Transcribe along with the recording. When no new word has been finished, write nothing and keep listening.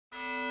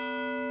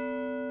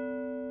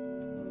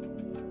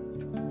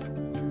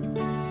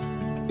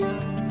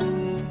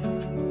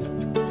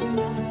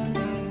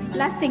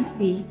Blessings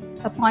be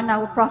upon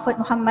our Prophet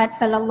Muhammad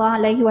sallallahu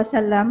alaihi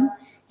wasallam,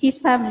 his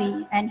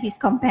family and his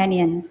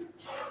companions.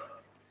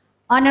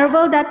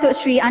 Honorable Dato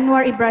Sri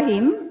Anwar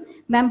Ibrahim,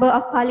 Member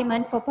of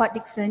Parliament for Port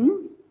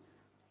Dickson.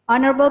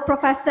 Honorable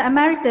Professor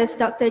Emeritus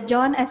Dr.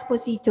 John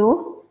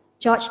Esposito,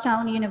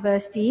 Georgetown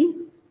University.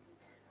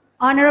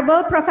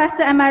 Honorable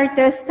Professor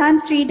Emeritus Tan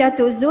Sri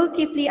Dato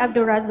Zulkifli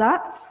Abdul Razak,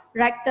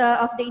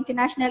 Rector of the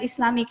International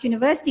Islamic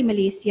University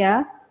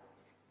Malaysia.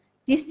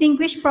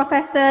 Distinguished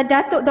Professor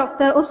Dato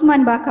Dr.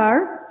 Usman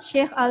Bakar,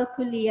 Sheikh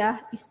Al-Kulliyah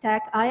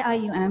ISTAC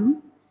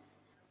IIUM.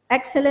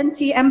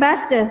 Excellency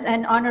Ambassadors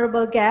and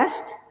Honorable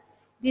Guests,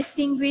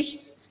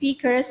 distinguished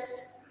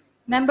speakers,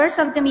 members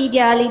of the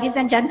media, ladies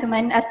and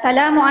gentlemen,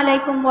 Assalamu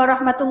alaikum wa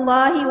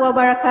rahmatullahi wa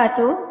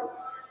barakatuh.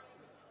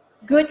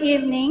 Good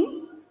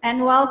evening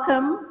and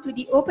welcome to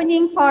the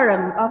opening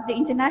forum of the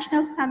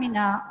International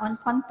Seminar on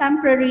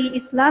Contemporary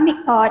Islamic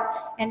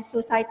Thought and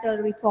Societal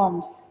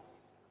Reforms.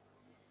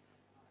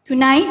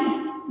 Tonight,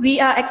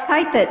 we are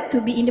excited to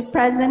be in the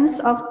presence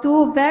of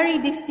two very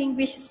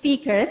distinguished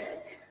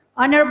speakers,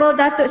 Honorable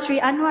Dato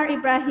Sri Anwar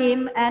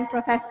Ibrahim and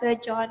Professor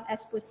John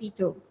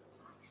Esposito.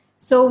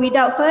 So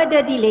without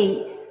further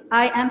delay,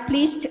 I am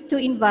pleased to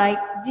invite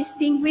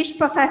distinguished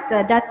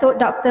Professor Dato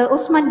Dr.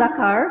 Usman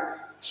Bakar,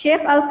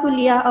 Sheikh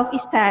Al-Kulliyah of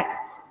ISTAC,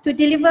 to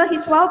deliver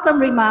his welcome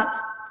remarks,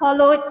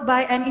 followed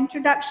by an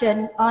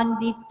introduction on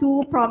the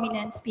two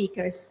prominent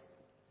speakers.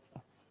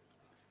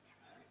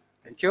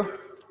 Thank you.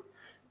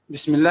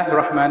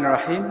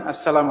 Bismillahirrahmanirrahim.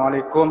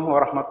 Assalamualaikum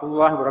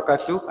warahmatullahi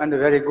wabarakatuh, and a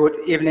very good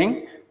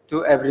evening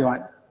to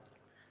everyone.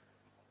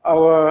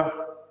 Our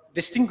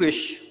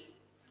distinguished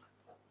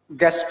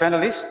guest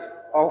panelists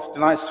of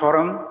tonight's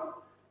forum,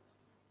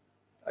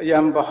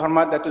 Yang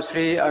Berhormat Dato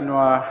Sri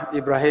Anwar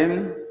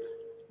Ibrahim,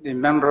 the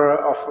Member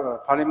of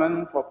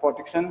Parliament for Port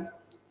Dickson,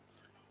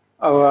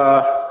 our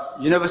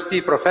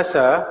University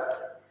Professor,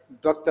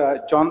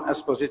 Dr. John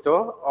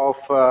Esposito of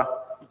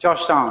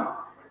Georgetown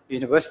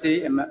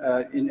University in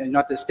the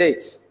United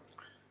States,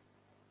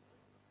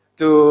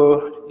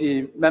 to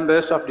the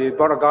members of the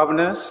Board of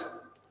Governors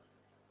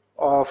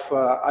of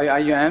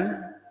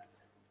IIUM,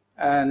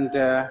 and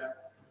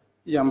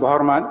Yang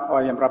Berhormat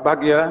or Yang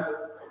Berbahagia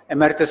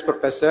Emeritus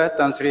Professor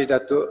Tan Sri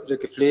Dato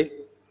Zulkifli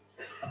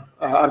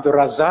Abdul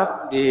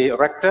Razak, the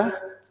Rector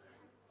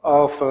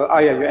of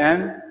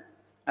IIUM,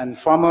 and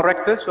former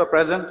rectors who are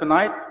present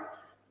tonight,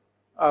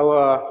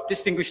 our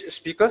distinguished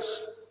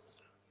speakers,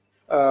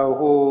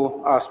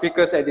 who are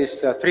speakers at this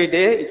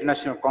three-day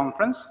international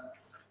conference,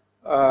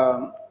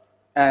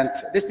 and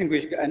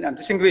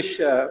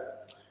distinguished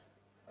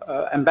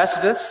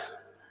ambassadors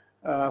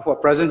who are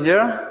present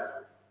here,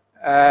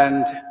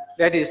 and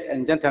ladies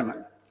and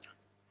gentlemen.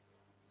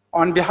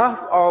 On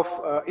behalf of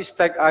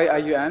ISTAC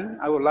IIUM,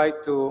 I would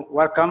like to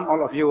welcome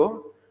all of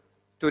you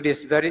to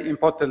this very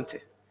important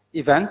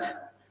event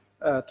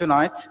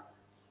tonight,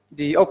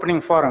 the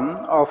opening forum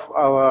of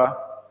our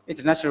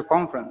international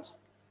conference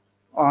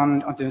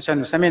on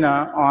international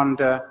seminar on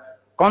the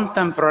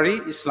contemporary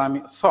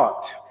Islamic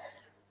thought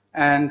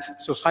and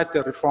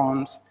societal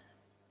reforms.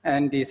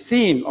 And the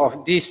theme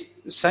of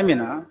this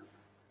seminar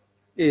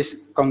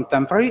is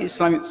contemporary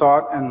Islamic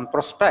thought and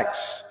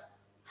prospects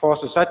for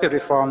societal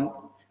reform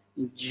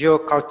in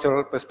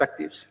geocultural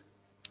perspectives.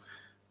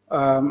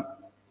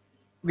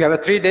 We have a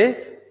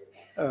three-day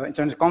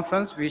international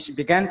conference which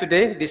began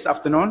today, this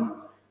afternoon,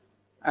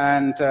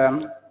 and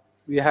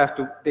we have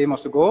 2 days more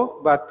to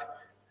go, but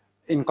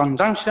in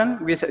conjunction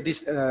with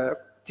this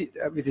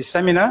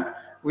seminar,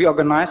 we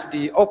organized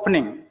the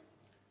opening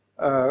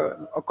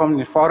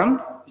community forum,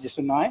 which is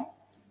tonight,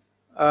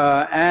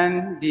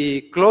 and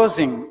the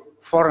closing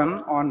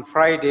forum on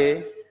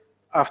Friday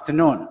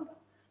afternoon.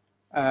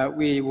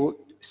 We would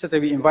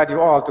certainly invite you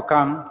all to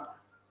come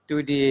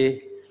to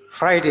the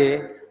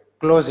Friday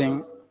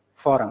closing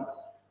forum.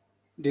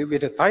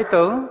 With the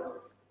title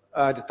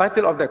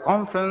of the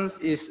conference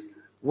is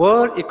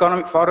World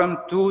Economic Forum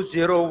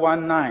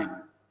 2019.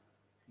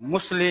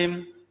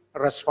 Muslim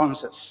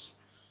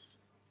responses.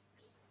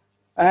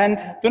 And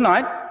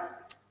tonight,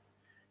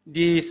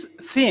 the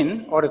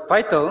theme or the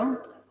title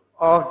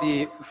of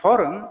the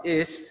forum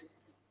is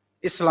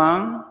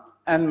Islam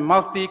and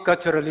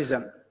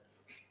Multiculturalism.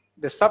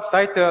 The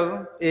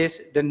subtitle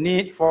is The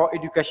Need for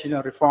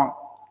Educational Reform.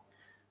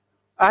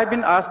 I've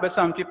been asked by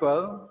some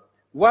people,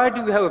 why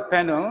do we have a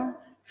panel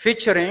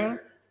featuring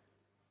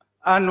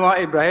Anwar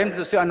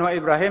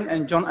Ibrahim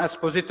and John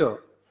Esposito?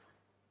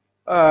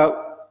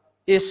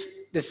 Is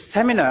the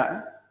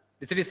seminar,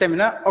 the three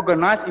seminar,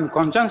 organized in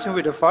conjunction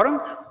with the forum,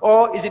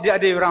 or is it the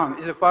other way around?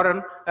 Is the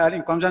forum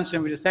in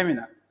conjunction with the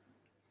seminar?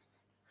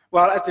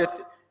 Well,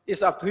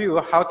 it's up to you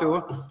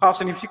how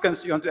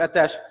significant you want to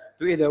attach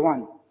to either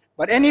one.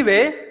 But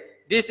anyway,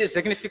 this is a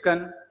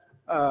significant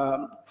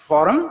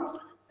forum,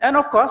 and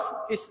of course,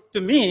 it's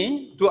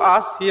to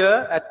us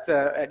here at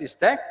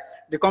ISTAC,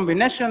 the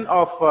combination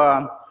of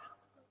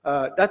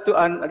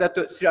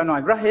Dato Sri Anwar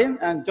Ibrahim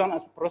and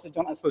Professor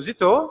John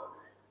Esposito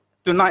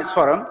tonight's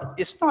forum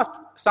is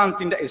not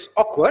something that is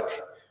awkward,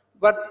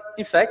 but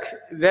in fact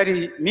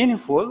very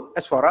meaningful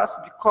as for us,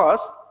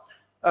 because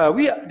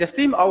the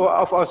theme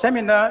of our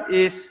seminar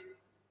is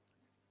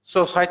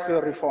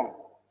societal reform.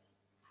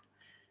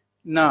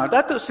 Now,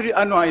 Dato Seri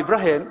Anwar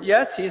Ibrahim,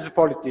 yes, he is a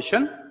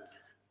politician,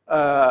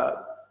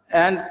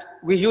 and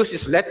we use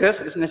his letters,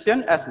 his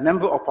nation, as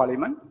member of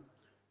parliament,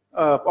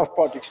 of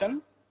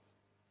politician,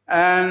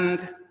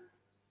 and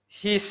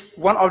he's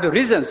one of the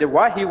reasons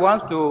why he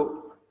wants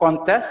to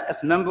contest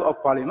as member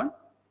of parliament.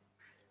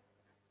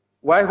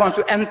 Why he wants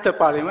to enter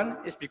parliament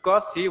is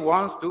because he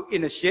wants to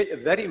initiate a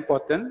very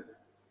important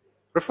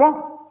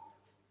reform.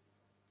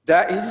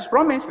 That is his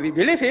promise. We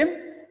believe him,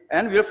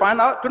 and we'll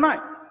find out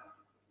tonight.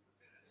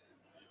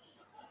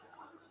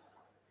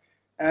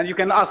 And you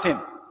can ask him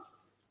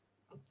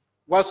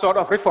what sort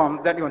of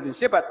reform that he wants to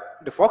say, but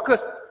the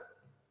focus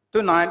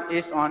tonight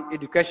is on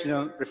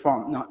educational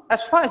reform. Now,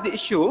 as far as the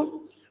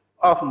issue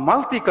of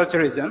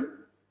multiculturalism,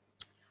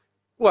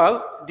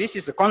 well, this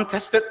is a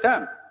contested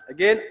term.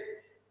 Again,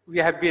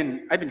 I've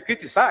been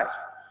criticized,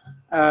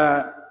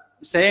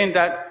 saying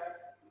that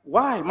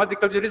why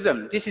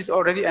multiculturalism? This is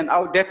already an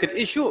outdated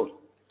issue.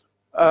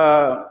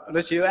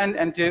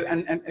 And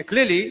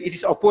clearly it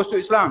is opposed to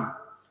Islam.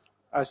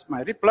 As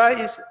my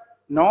reply is,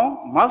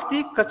 no,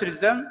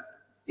 multiculturalism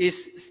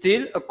is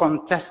still a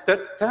contested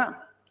term.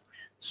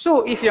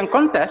 So if you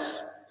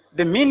contest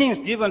the meanings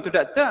given to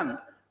that term,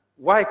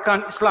 why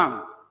can't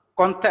Islam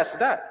contest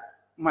that?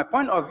 My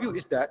point of view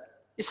is that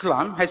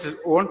Islam has its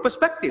own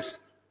perspectives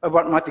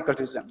about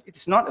multiculturalism. It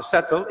is not a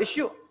settled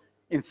issue.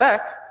 In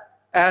fact,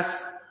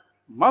 as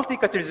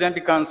multiculturalism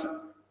becomes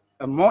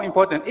a more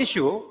important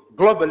issue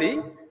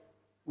globally,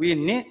 we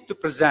need to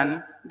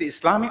present the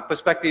Islamic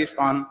perspectives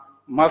on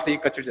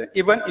multiculturalism.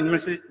 Even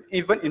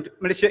in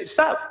Malaysia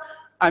itself,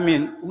 I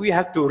mean, we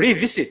have to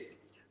revisit.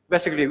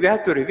 Basically, we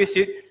have to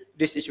revisit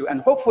this issue.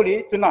 And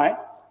hopefully tonight,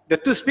 the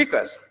two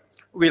speakers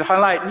will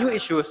highlight new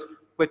issues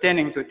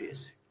pertaining to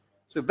this.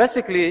 So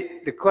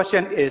basically, the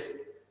question is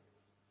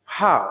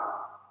how,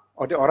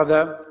 or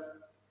rather,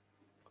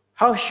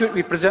 how should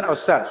we present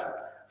ourselves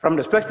from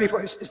the perspective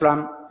of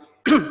Islam,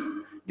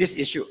 this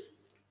issue?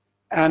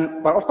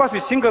 But of course, we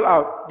single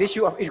out the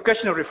issue of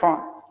educational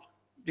reform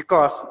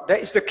because that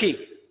is the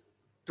key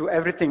to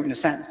everything in a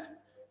sense.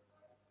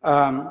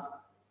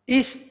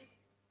 Is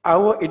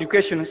our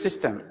education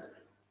system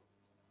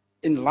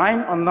in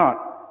line or not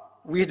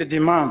with the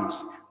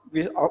demands,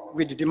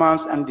 with the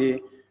demands and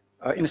the,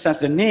 in a sense,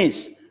 the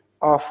needs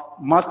of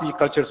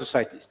multicultural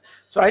societies?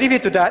 So I leave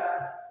it to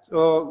that.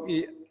 So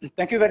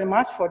thank you very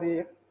much for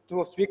the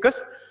two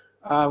speakers.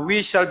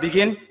 We shall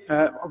begin,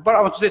 but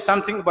I want to say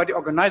something about the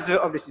organizer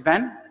of this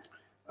event.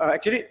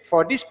 Actually,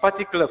 for this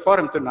particular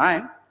forum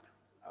tonight,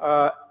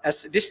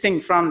 as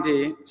distinct from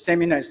the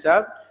seminar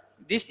itself,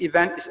 this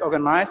event is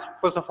organized,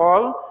 first of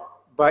all,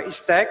 by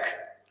ISTAC,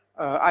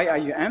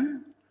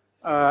 IIUM,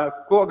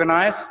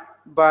 co-organized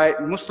by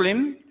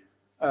Muslim,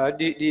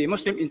 the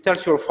Muslim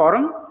Intellectual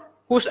Forum,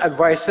 whose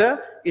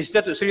advisor is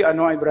Dato Seri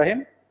Anwar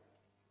Ibrahim,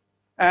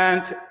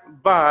 and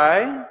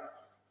by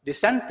the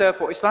Center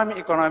for Islamic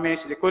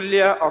Economics, the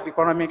Kuala of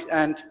Economics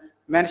and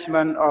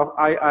Management of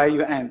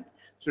IIUM.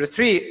 So the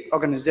three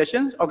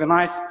organizations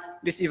organized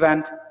this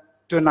event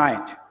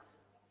tonight.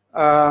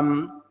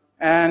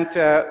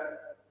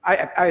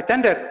 I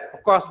attended,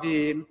 of course,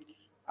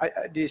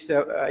 this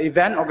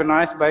event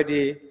organized by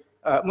the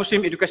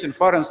Muslim Education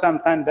Forum some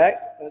time back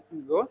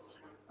ago.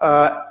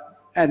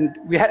 And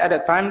we had at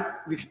that time,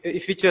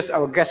 it features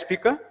our guest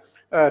speaker,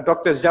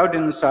 Dr.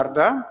 Zaudin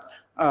Sarda,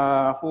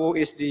 who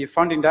is the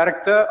founding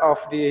director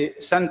of the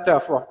Center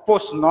for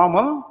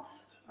Post-Normal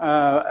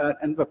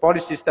and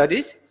Policy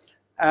Studies.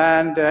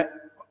 And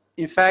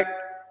in fact,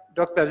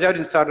 Dr.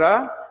 Zaudin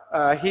Sarda,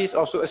 he is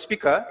also a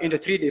speaker in the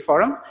 3-day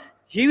forum.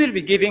 He will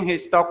be giving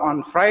his talk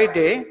on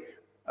Friday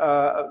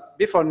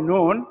before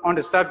noon on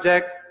the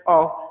subject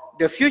of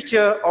the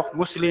future of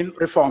Muslim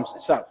reforms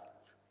itself.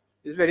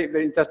 It's a very,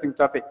 very interesting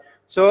topic.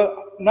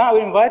 So now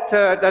I invite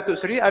Dato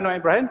Seri Anwar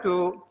Ibrahim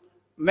to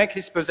make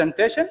his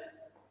presentation.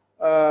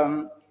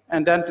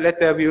 And then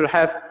later we will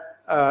have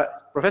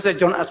Professor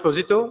John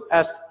Esposito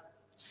as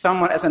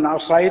someone as an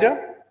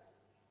outsider.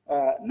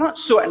 Not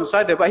so an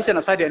outsider, but he's an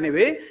outsider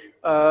anyway,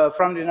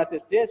 from the United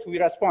States. We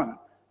respond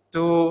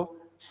to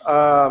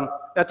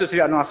Dato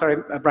Seri Anwar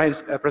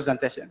Ibrahim's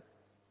presentation,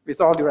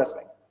 with all due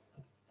respect.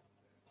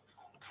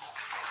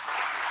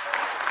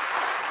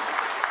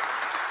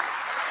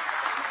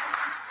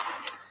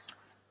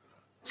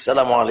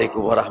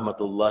 Assalamualaikum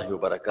warahmatullahi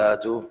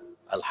wabarakatuh.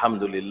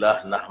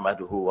 Alhamdulillah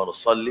nahmaduhu wa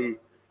nusalli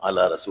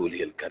ala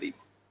rasulihil karim.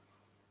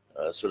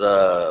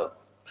 Saudara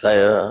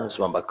saya,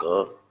 Usman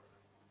Bakar,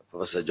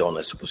 Profesor John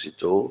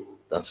Esposito,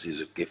 dan Sri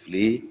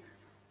Zulkifli,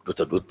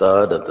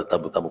 duta-duta dan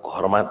tetamu-tamu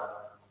kehormat,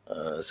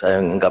 saya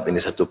menganggap ini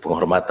satu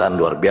penghormatan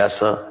luar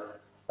biasa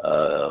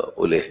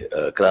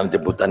kerana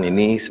jemputan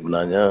ini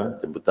sebenarnya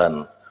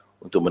jemputan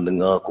untuk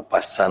mendengar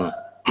kupasan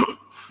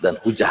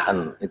dan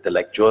hujahan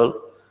intelektual,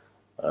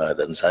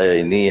 dan saya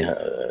ini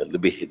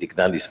lebih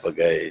dikenali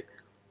sebagai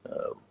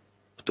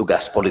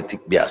tugas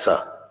politik biasa.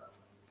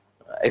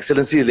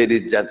 Excellencies,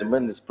 ladies and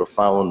gentlemen, it's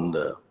profound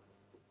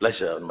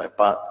pleasure on my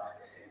part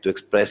to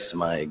express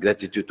my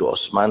gratitude to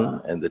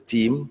Osman and the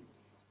team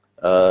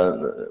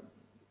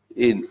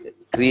in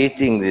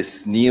creating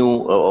this new,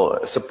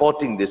 or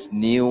supporting this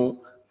new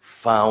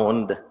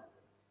found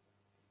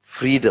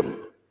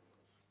freedom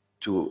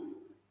to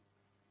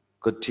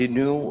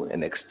continue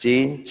and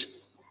exchange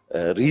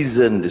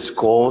reasoned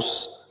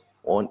discourse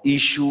on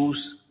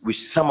issues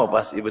which some of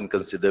us even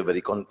consider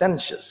very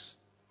contentious.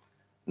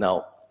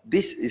 Now,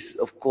 this is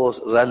of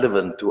course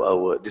relevant to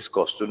our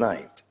discourse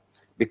tonight,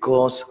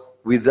 because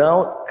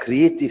without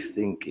creative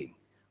thinking,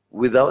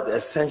 without the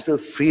essential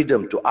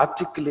freedom to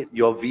articulate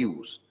your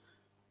views,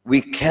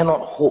 we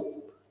cannot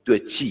hope to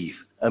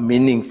achieve a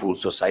meaningful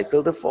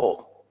societal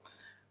reform.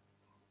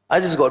 I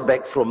just got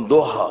back from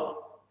Doha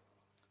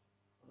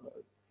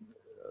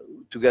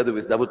together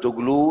with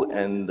Dato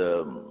and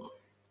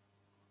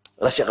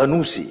Rashid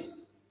Ghanousi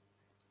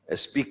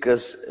as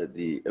speakers at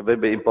a very,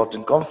 very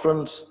important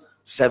conference,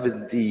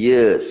 70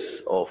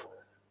 years of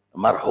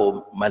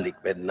Marhum Malik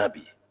bin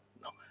Nabi.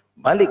 Now,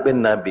 Malik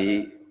bin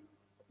Nabi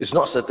is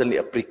not certainly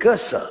a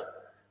precursor,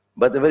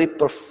 but a very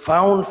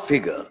profound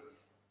figure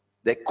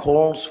that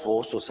calls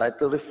for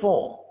societal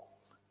reform,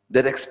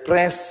 that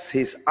expresses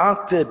his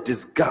utter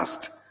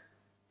disgust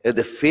at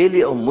the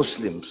failure of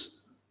Muslims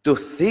to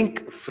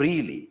think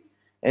freely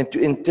and to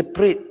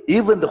interpret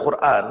even the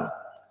Quran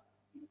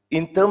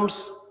in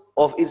terms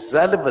of its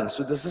relevance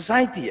to the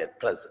society at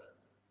present.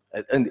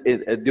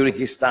 During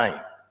his time,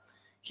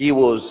 he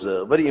was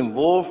very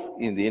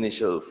involved in the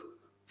initial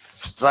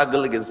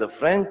struggle against the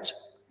French,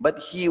 but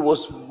he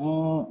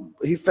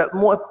felt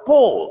more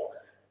appalled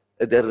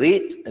at the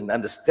rate and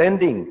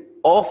understanding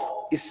of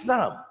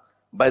Islam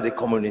by the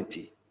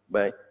community,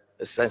 by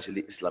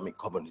essentially Islamic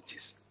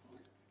communities.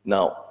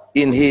 Now,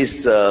 in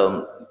his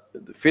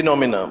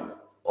phenomenon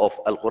of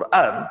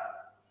Al-Quran,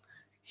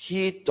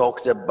 he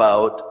talked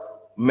about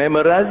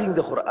memorizing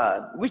the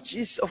Quran, which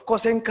is of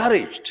course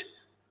encouraged,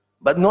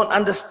 but not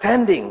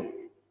understanding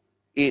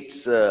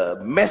its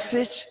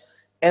message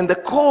and the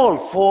call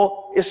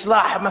for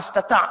Islah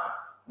Mastata',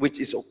 which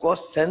is of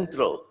course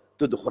central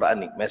to the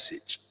Quranic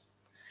message.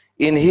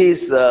 In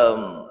his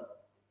Shurut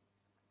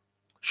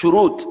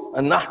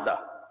al-Nahda,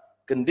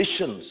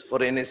 conditions for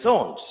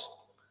Renaissance,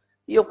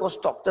 he of course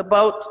talked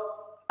about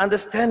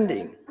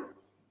understanding,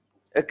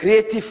 a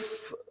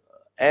creative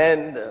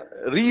and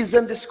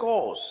reasoned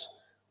discourse,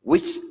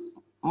 which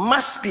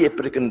must be a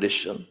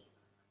precondition,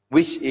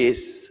 which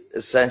is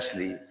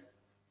essentially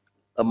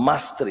a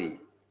mastery,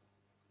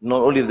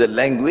 not only of the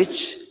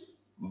language,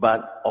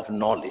 but of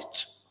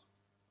knowledge.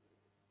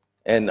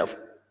 And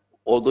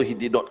although he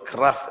did not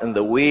craft in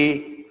the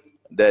way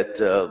that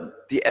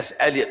T.S.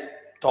 Eliot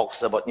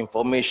talks about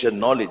information,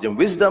 knowledge, and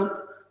wisdom,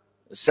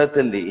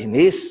 certainly in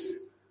his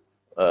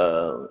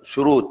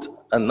Shurut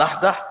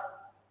al-Nahda,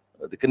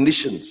 the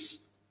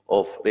conditions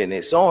of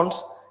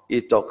Renaissance,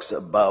 he talks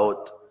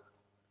about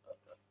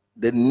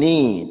the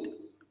need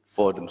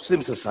for the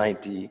Muslim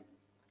society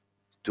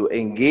to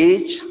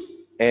engage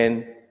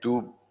and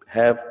to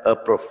have a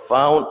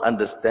profound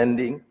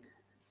understanding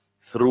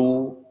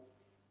through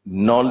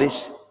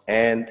knowledge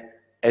and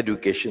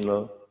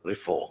educational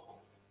reform.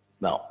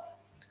 Now,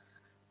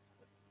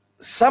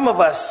 some of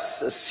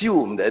us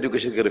assume that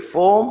educational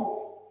reform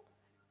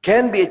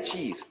can be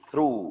achieved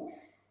through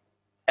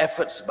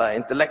efforts by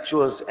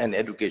intellectuals and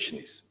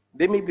educationists.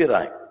 They may be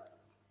right,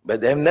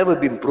 but they have never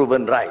been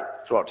proven right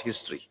throughout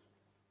history.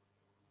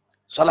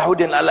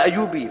 Salahuddin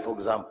al-Ayyubi, for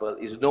example,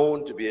 is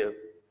known to be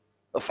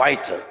a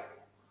fighter.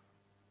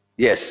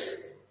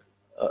 Yes,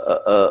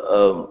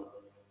 a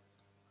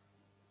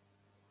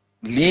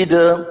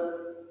leader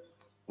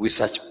with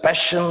such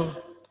passion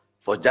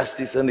for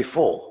justice and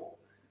reform.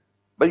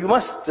 But you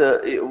must,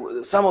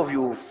 some of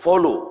you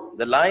follow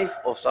the life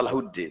of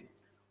Salahuddin,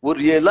 would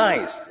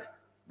realize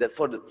that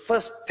for the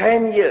first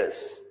 10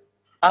 years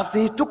after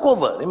he took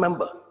over,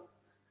 remember,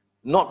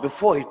 not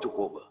before he took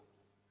over,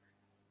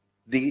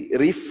 the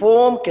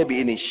reform can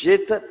be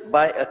initiated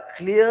by a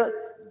clear,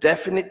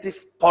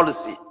 definitive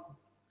policy.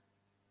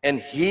 And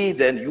he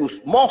then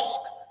used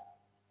mosque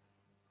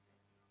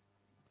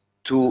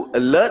to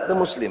alert the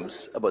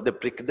Muslims about the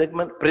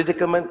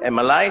predicament and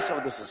malaise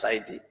of the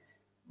society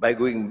by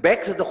going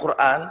back to the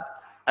Quran,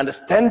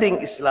 understanding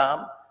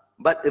Islam,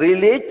 but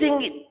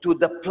relating it to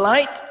the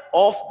plight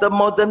of the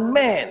modern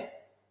man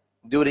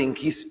during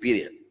his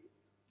period.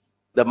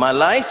 The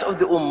malaise of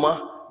the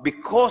Ummah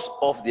because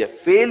of their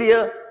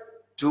failure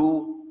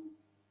to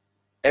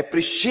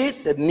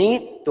appreciate the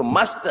need to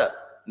master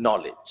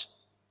knowledge.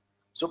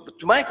 So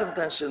to my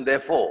contention,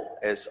 therefore,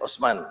 as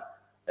Osman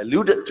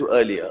alluded to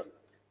earlier,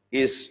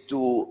 is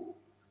to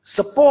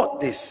support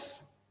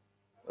this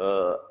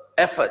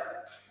effort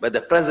by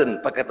the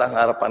present Pakatan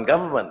Harapan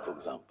government, for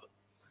example.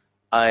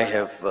 I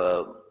have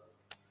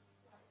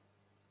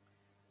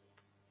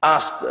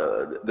asked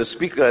the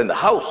Speaker in the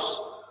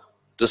House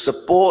to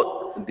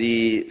support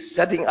the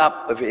setting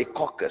up of a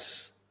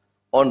caucus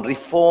on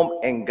reform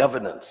and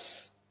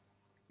governance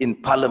in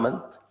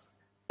Parliament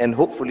and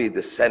hopefully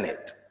the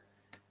Senate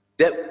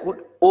that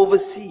could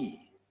oversee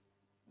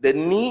the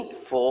need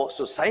for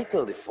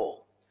societal reform.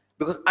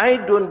 Because I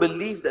don't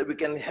believe that we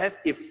can have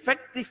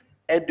effective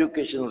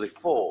education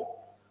reform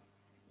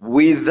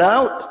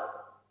without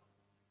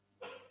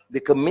the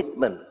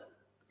commitment,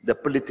 the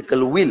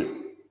political will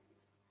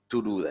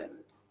to do that.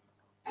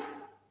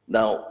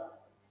 Now,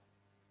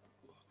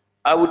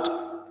 I would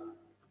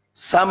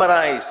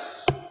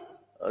summarize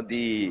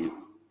the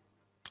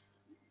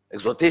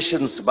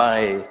exhortations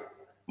by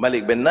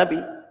Malik bin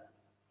Nabi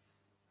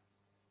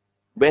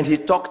when he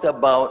talked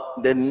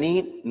about the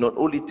need not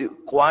only to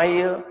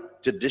acquire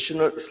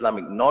traditional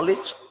Islamic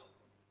knowledge,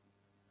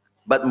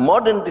 but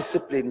modern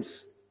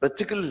disciplines,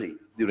 particularly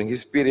during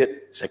his period,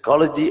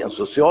 psychology and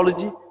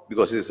sociology,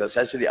 because he is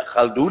essentially a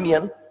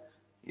Khaldunian.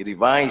 He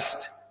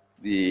revised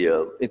the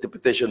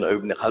interpretation of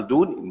Ibn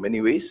Khaldun in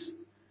many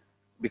ways,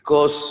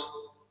 because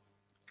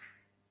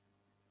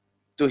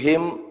to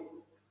him,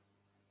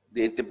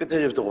 the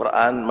interpretation of the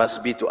Quran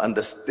must be to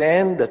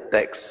understand the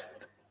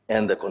text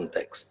and the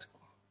context.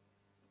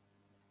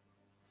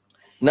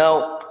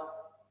 Now,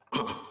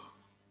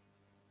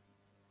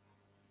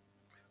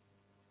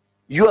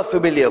 you are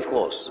familiar, of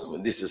course, I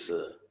mean, this is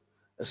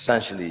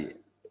essentially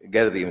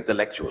gathering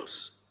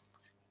intellectuals,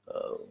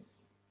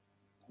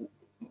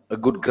 a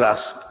good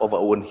grasp of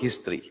our own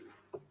history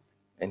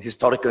and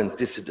historical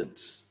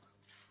antecedents.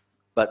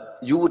 But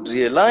you would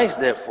realize,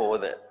 therefore,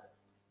 that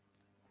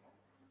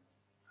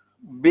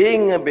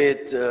being a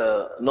bit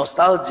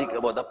nostalgic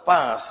about the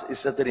past is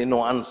certainly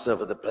no answer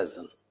for the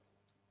present.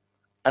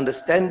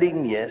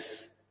 Understanding,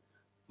 yes,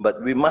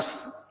 but we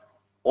must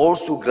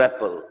also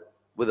grapple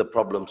with the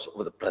problems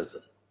of the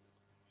present.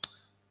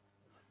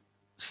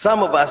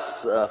 Some of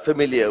us are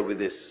familiar with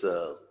this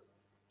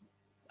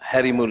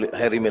Harry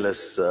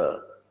Miller's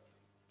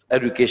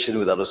Education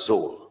Without a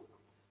Soul.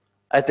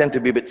 I tend to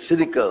be a bit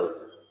cynical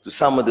to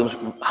some of them,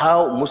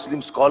 how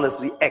Muslim scholars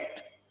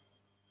react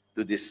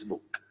to this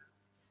book.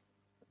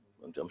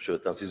 I'm sure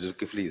Tan Sri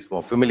Zulkifli is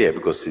more familiar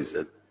because he's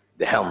at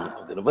the helm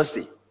of the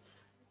university.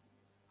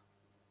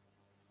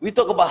 We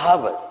talk about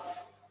Harvard,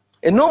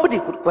 and nobody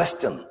could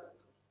question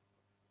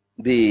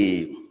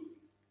the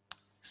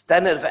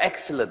standard of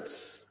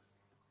excellence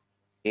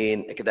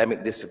in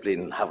academic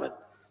discipline in Harvard.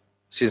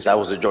 Since I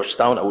was at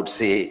Georgetown, I would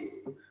say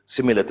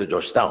similar to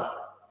Georgetown.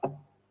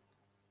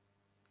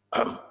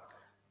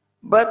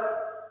 But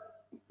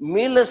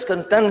Miller's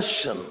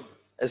contention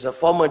as a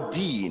former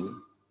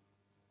dean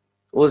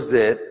was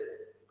that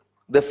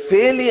the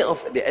failure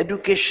of the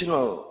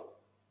educational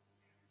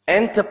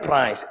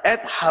enterprise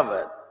at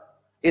Harvard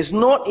is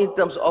not in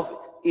terms of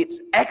its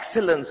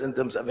excellence in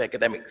terms of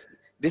academics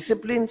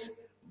disciplines,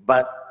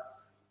 but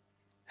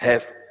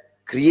have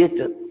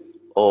created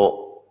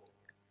or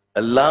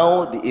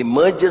allowed the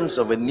emergence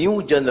of a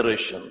new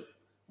generation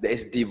that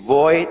is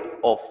devoid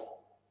of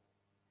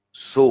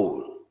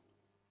soul.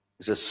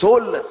 It's a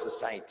soulless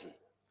society.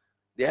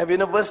 They have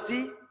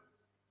university,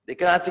 they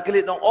can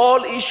articulate on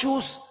all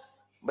issues,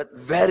 but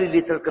very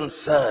little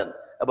concern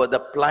about the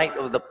plight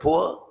of the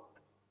poor,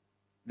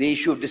 the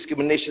issue of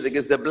discrimination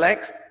against the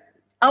blacks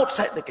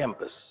outside the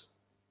campus.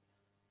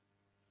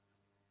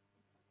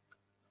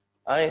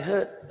 I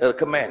heard a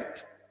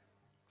comment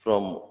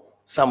from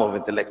some of the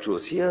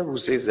intellectuals here who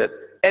says that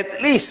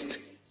at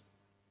least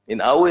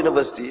in our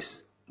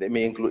universities, they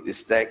may include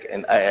ISTAC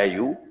and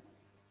IIU,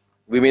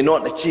 we may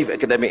not achieve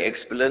academic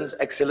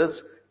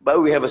excellence,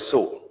 but we have a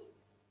soul.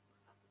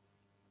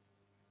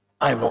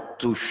 I'm not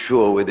too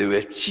sure whether we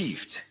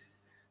achieved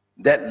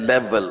that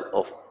level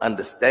of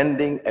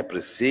understanding,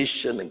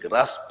 appreciation, and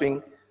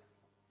grasping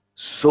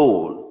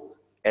soul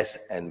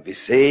as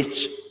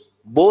envisaged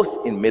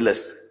both in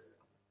Miller's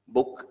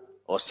book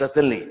or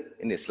certainly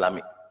in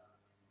Islamic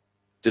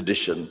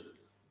tradition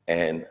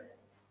and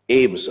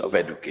aims of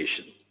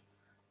education.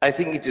 I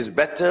think it is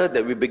better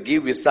that we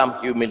begin with some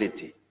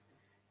humility.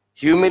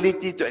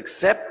 Humility to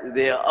accept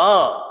there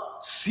are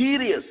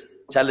serious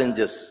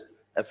challenges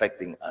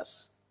affecting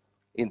us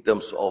in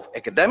terms of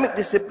academic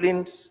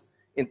disciplines,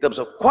 in terms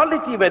of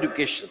quality of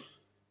education,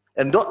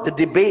 and not the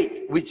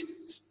debate which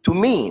to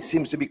me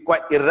seems to be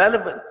quite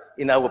irrelevant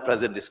in our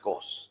present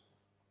discourse.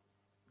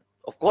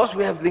 Of course,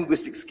 we have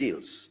linguistic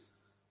skills.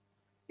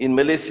 In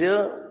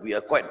Malaysia, we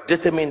are quite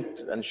determined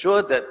to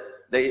ensure that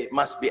they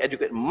must be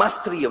educated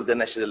mastery of the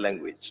national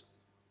language.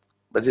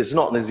 But it's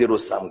not a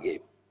zero-sum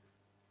game.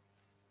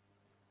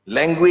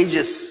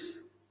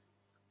 Languages,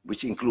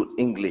 which include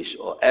English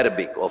or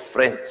Arabic or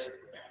French,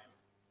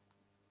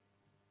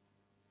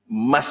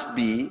 must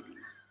be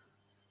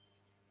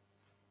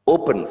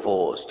open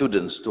for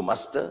students to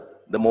master.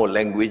 The more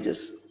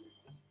languages,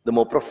 the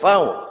more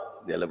profound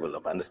their level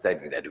of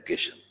understanding and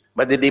education.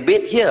 But the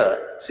debate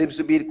here seems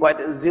to be quite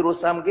a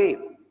zero-sum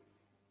game.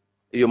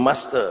 You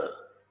master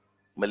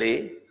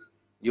Malay,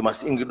 you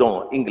must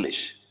ignore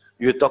English.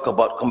 You talk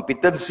about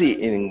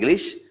competency in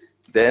English,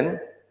 then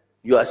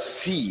you are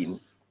seen,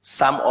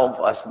 some of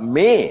us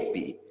may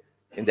be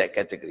in that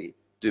category,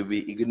 to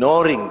be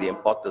ignoring the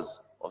importance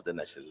of the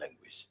national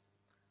language.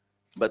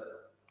 But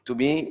to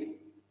me,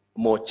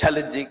 more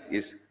challenging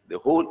is the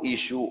whole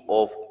issue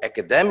of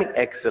academic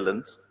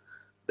excellence,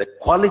 the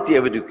quality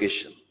of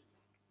education,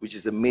 which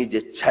is a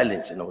major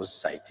challenge in our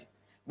society.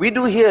 We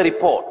do hear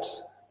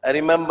reports. I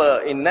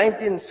remember in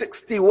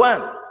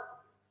 1961,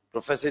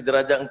 Professor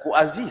Derajat Engku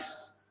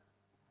Aziz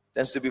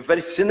tends to be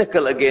very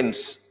cynical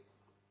against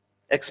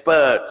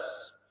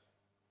experts,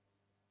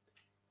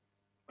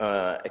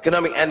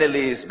 economic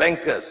analysts,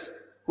 bankers,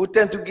 who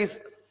tend to give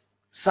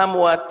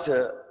somewhat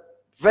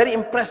very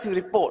impressive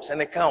reports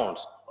and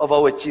accounts of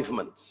our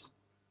achievements.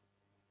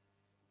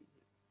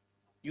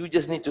 You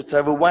just need to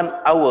travel 1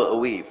 hour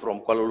away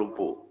from Kuala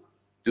Lumpur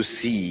to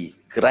see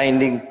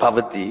grinding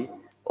poverty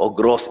or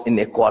gross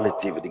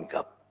inequality with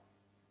income,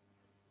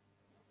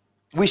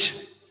 which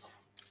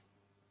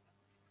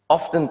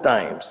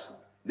oftentimes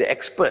the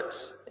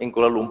experts in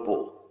Kuala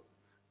Lumpur,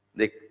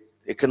 the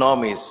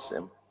economists,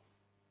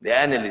 the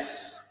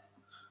analysts,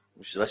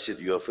 which Rashid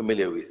you are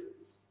familiar with,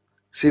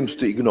 seems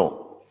to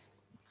ignore.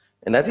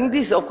 And I think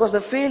this is, of course,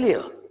 a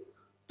failure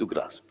to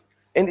grasp.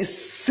 And it's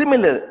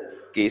similar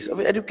case of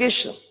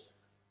education.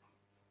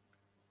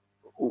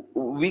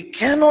 We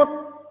cannot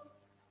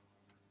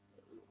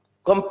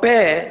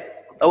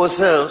compare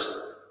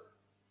ourselves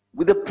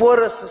with the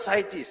poorest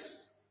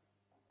societies,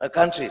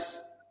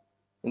 countries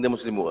in the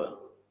Muslim world.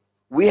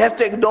 We have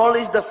to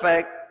acknowledge the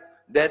fact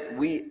that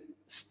we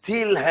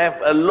still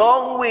have a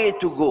long way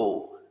to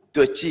go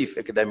to achieve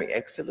academic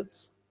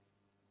excellence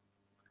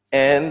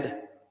and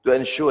to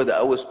ensure that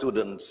our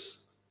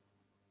students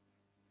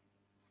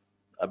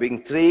are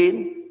being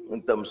trained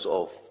in terms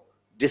of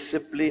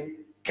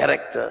discipline,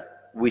 character,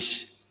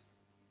 which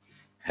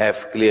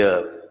have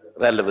clear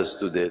relevance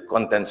to the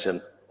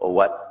contention of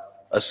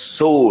what a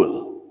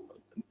soul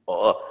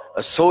or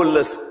a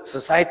soulless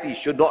society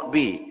should not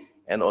be,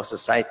 and a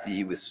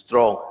society with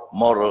strong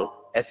moral,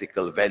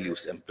 ethical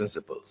values and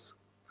principles.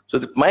 So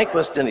my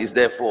question is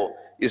therefore,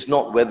 is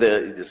not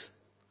whether it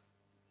is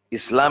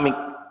Islamic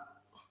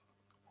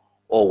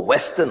or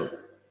Western,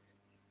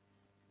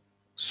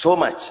 so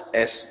much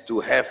as to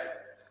have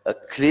a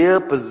clear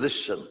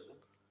position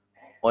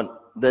on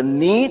the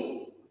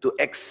need to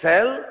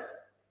excel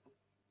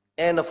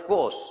and, of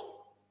course,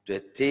 to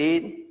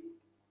attain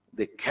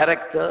the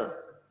character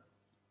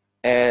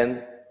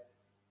and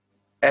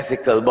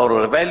ethical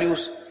moral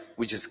values,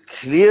 which is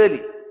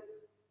clearly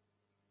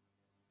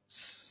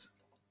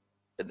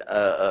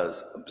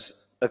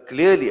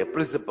a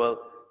principle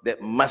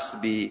that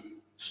must be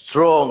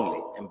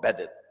strongly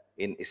embedded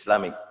in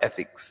Islamic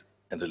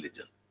ethics and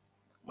religion.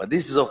 But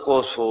this is, of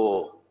course,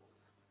 for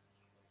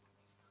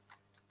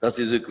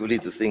constitutionally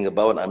to think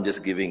about. I'm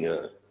just giving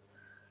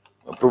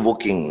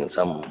provoking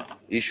some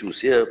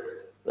issues here.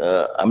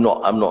 I'm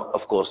not,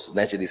 of course,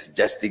 naturally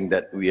suggesting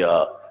that we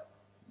are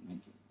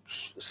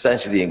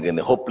essentially in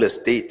a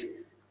hopeless state,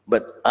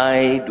 but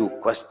I do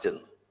question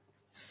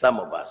some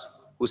of us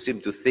who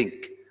seem to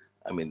think,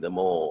 I mean, the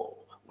more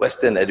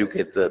Western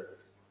educated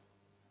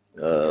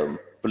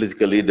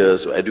political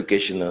leaders or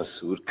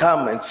educationists would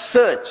come and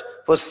search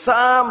for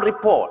some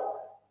report,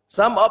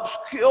 some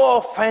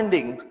obscure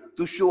findings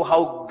to show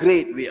how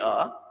great we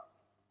are,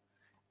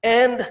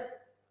 and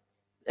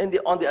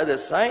on the other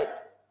side,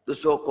 the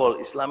so-called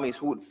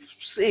Islamists would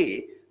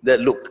say that,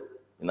 look,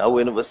 in our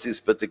universities,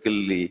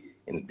 particularly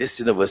in this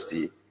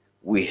university,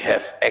 we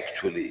have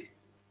actually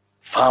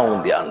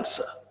found the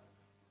answer.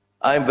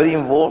 I'm very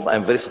involved,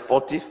 I'm very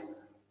supportive.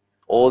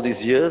 All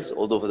these years,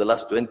 although for the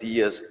last 20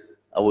 years,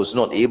 I was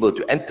not able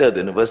to enter the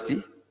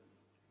university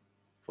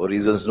for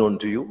reasons known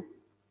to you,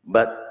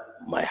 but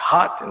my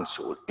heart and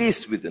soul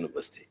is with the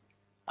university.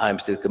 I'm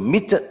still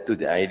committed to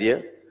the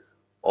idea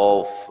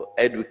of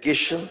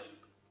education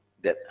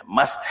that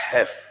must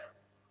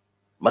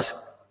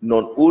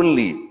not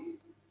only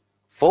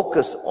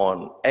focus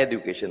on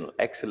educational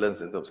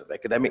excellence in terms of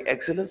academic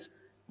excellence,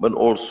 but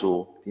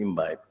also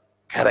imbibe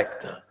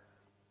character,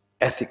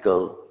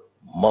 ethical,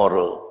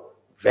 moral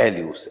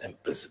values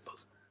and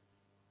principles.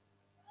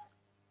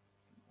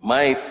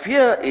 My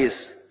fear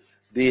is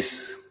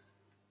this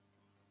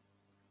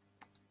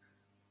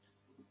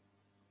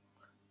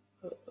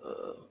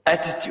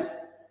attitude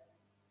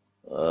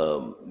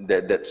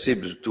that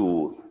seems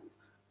to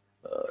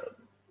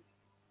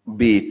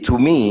be, to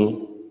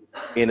me,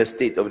 in a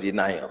state of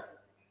denial.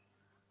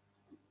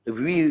 If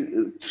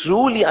we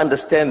truly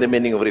understand the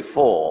meaning of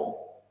reform,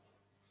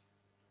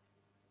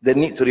 the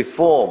need to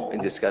reform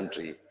in this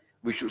country,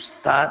 we should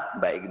start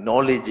by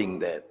acknowledging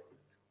that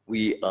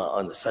we are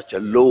on such a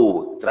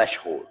low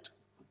threshold.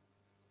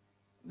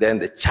 Then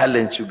the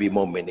challenge should be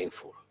more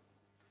meaningful.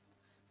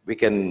 We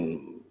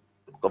can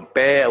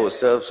compare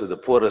ourselves with the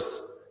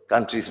poorest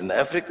countries in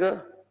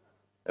Africa,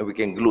 and we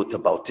can gloat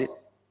about it.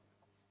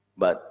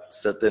 But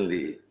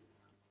certainly,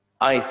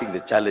 I think the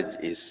challenge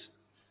is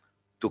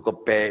to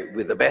compare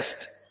with the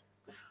best.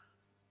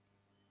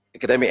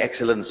 Academic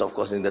excellence, of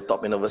course, in the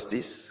top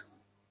universities,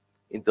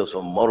 in terms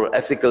of moral,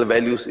 ethical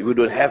values. If we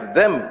don't have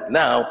them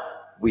now,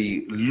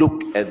 we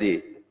look at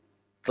the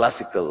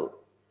classical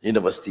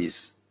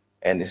universities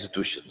and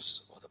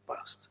institutions of the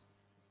past.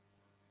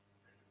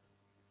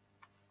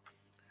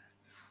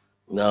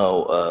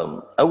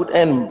 Now, I would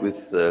end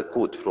with a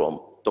quote from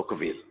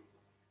Tocqueville.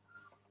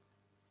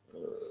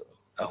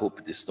 I hope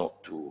it is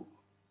not too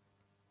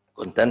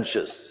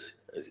contentious.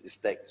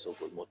 ISTAC,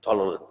 so-called more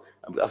tolerant.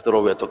 After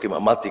all, we are talking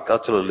about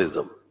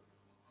multiculturalism.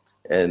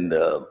 And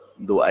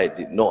though I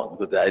did not,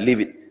 because I leave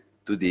it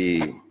to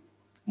the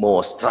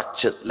more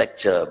structured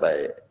lecture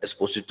by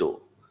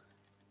Esposito,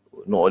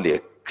 not only a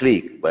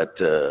clique, but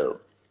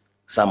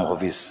some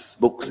of his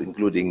books,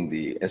 including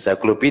the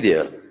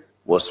encyclopedia,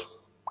 was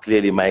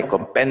clearly my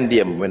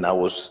compendium when I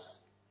was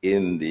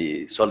in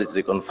the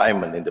solitary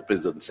confinement in the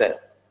prison cell.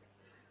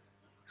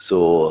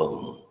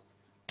 So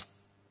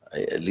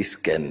I at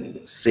least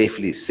can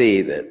safely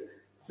say that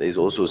there is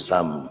also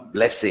some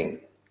blessing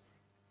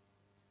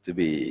to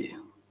be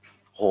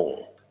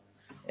hauled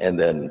and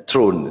then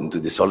thrown into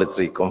the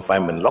solitary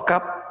confinement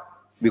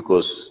lockup,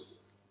 because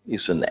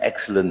it's an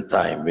excellent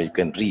time where you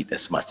can read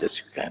as much as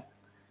you can,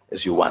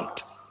 as you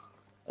want.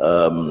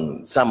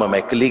 Some of my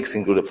colleagues,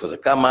 including Professor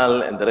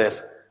Kamal and the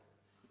rest,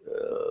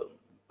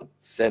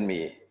 sent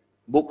me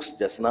books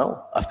just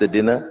now after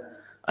dinner.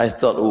 I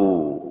thought,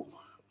 oh,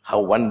 how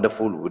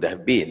wonderful it would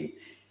have been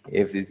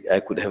if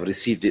I could have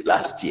received it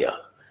last year.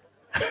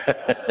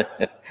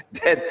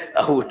 Then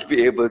I would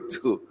be able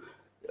to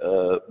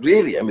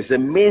really, I mean, it's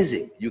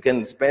amazing. You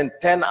can spend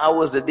 10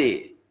 hours a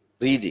day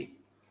reading.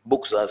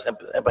 Books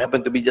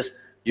happen to be just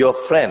your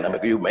friend. I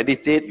mean, you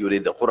meditate, you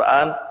read the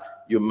Quran,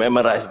 you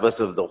memorize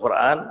verses of the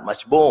Quran,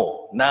 much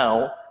more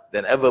now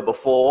than ever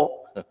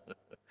before.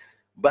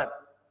 But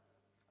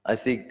I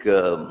think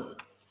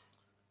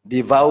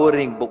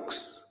devouring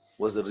books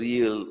was a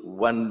real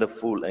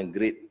wonderful and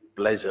great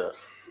pleasure.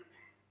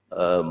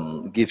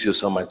 Gives you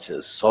so much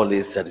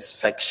solace,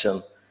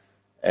 satisfaction,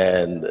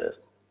 and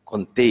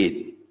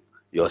contain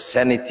your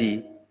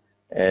sanity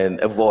and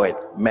avoid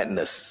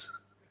madness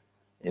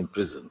in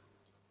prison.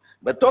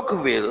 But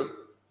Tocqueville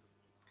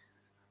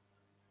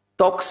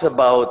talks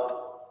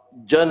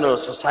about general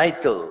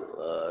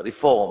societal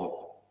reform,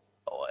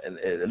 and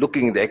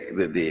looking at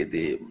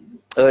the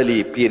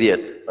early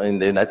period in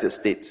the United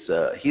States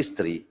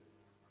history,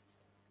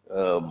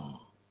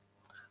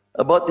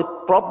 about the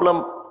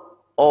problem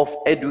of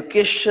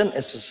education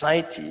and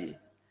society,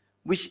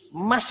 which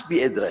must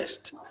be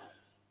addressed.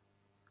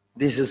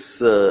 This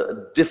is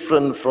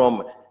different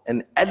from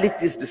an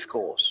elitist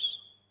discourse.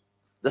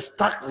 The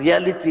stark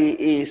reality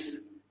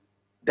is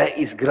there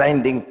is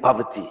grinding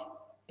poverty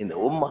in the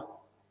Ummah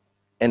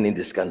and in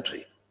this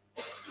country.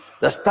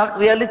 The stark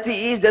reality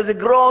is there's a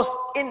gross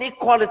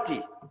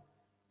inequality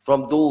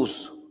from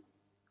those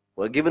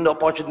who are given the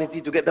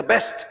opportunity to get the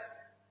best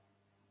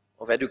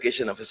of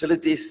education and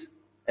facilities,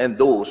 and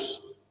those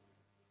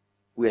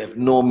who have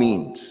no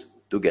means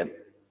to get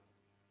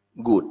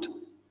good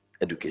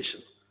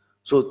education.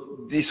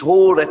 So this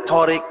whole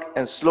rhetoric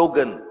and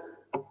slogan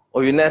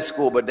of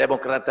UNESCO about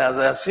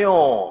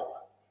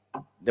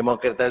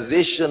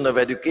democratization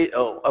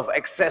of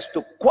access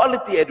to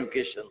quality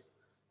education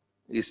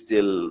is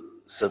still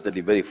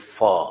certainly very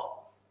far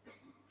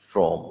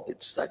from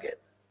its target.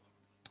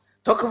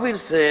 Tocqueville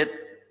said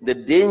the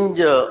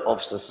danger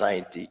of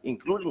society,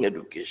 including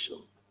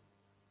education,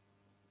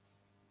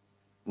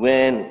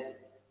 when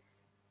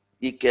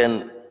it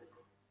can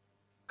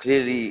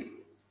clearly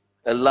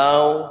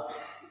allow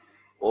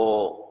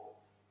or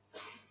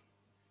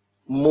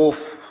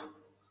move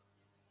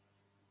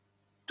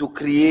to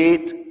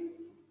create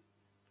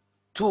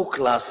two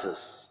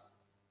classes,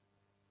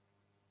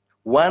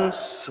 one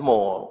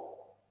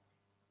small,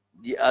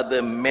 the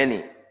other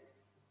many,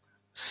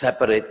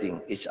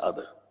 separating each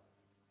other,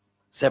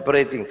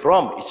 separating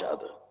from each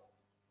other.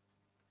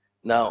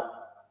 Now,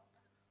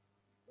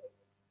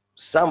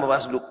 some of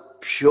us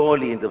look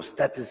purely into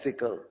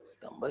statistical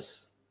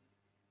numbers,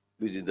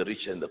 between the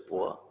rich and the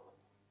poor.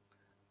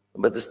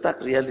 But the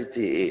stark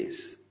reality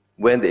is,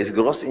 when there is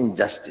gross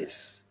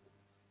injustice,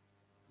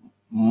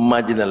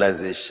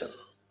 marginalization,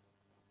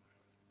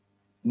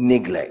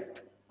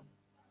 neglect,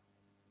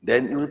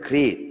 then you will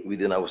create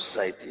within our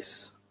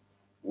societies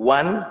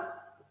one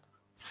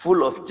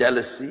full of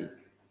jealousy,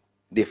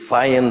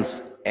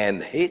 defiance,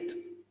 and hate,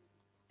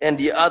 and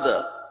the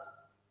other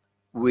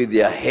with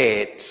their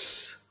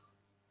heads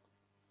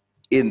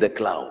in the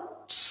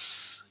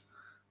clouds.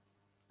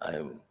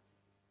 I'm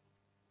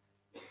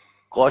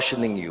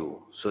cautioning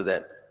you so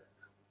that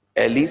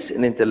elites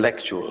and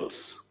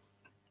intellectuals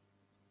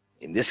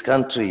in this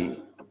country,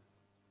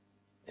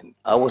 in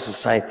our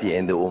society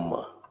and the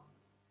Ummah,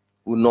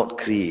 will not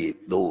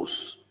create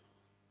those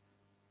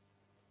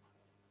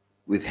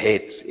with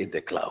heads in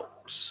the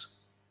clouds.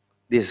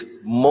 This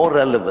is more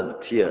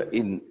relevant here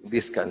in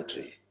this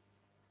country,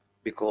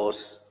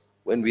 because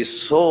when we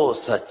saw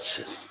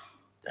such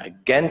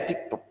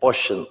gigantic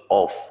proportion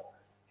of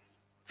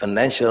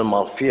financial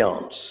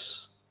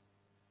malfeasance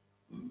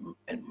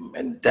and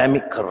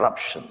endemic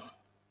corruption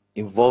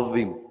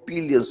involving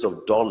billions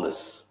of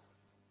dollars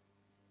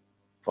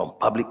from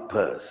public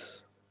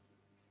purse,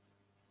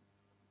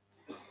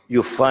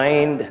 you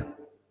find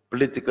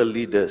political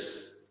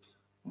leaders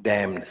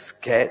damned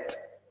scared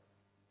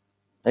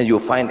And you'll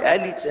find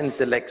elites and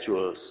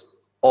intellectuals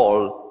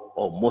all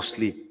or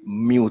mostly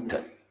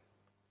muted.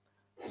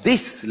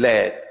 This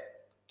led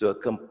to a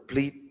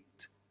complete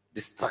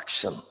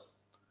destruction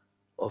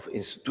of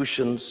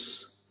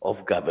institutions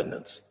of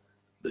governance,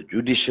 the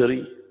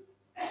judiciary,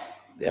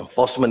 the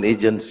enforcement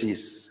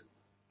agencies,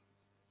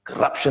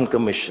 corruption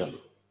commission,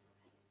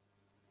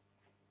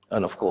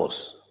 and of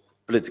course,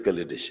 political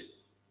leadership.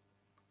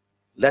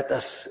 Let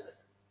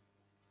us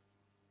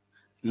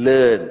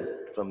learn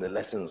from the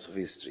lessons of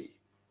history.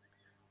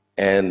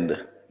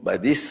 And by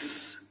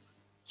this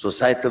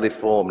societal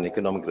reform and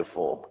economic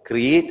reform,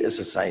 create a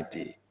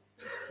society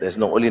that is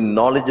not only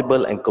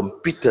knowledgeable and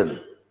competent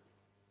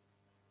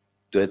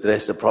to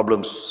address the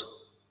problems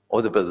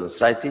of the present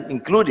society,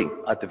 including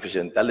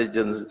artificial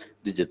intelligence,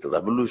 digital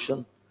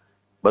revolution,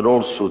 but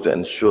also to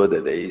ensure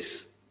that there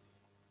is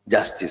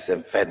justice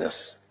and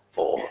fairness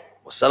for all.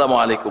 Wassalamu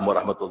alaikum wa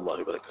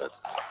rahmatullahi wa barakatuh.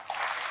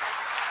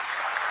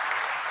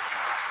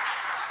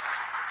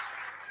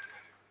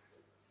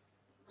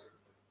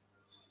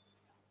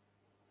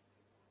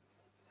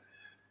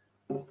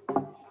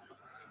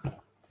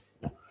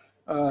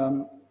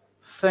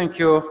 Thank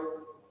you,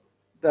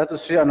 Dato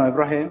Sri Anwar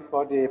Ibrahim,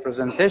 for the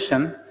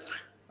presentation.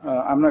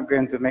 I'm not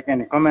going to make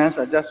any comments.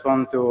 I just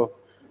want to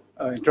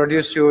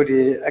introduce you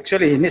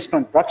actually in his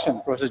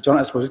introduction, Professor John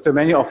Esposito.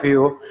 Many of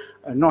you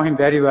know him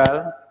very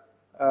well,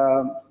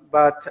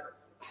 but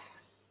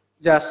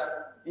just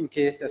in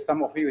case there's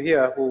some of you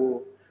here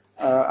who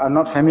are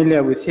not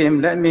familiar with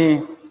him, let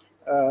me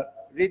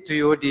read to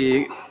you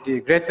the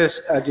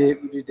latest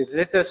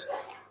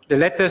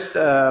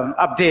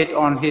update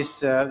on his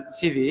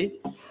CV.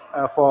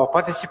 For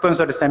participants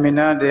of the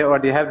seminar, they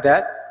already have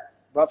that.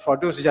 But for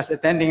those just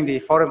attending the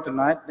forum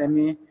tonight, let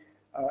me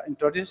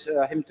introduce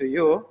him to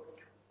you.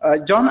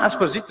 John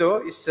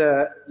Esposito is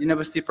a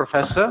university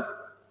professor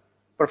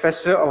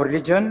of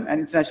religion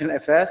and international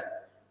affairs,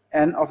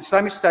 and of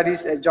Islamic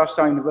studies at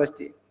Georgetown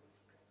University.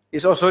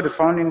 He's also the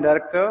founding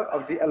director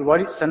of the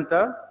Al-Walid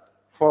Center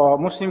for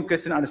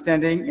Muslim-Christian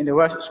Understanding in the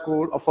Welsh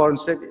School of Foreign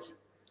Service.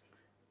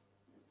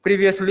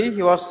 Previously,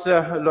 he was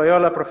a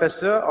Loyola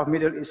Professor of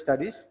Middle East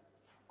Studies,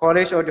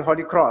 College of the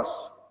Holy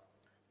Cross,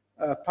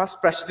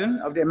 past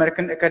president of the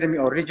American Academy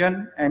of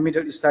Religion and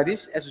Middle East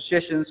Studies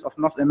Associations of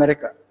North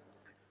America.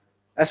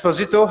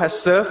 Esposito has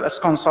served as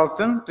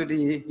consultant to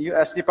the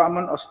U.S.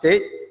 Department of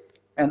State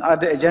and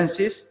other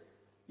agencies,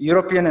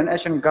 European and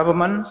Asian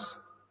governments,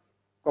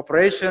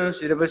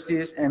 corporations,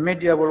 universities, and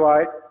media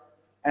worldwide,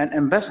 and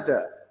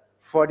ambassador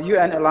for the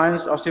UN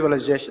Alliance of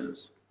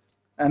Civilizations,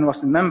 and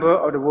was a member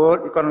of the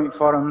World Economic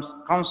Forum's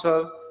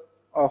Council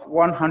of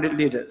 100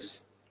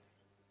 Leaders.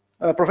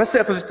 Professor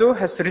Esposito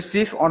has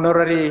received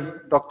honorary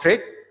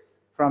doctorate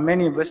from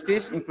many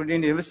universities,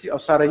 including the University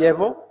of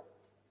Sarajevo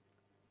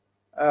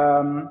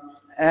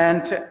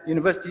and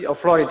University of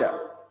Florida.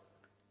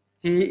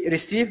 He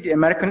received the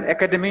American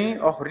Academy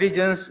of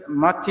Religion's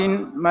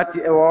Martin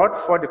Mati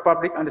Award for the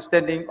public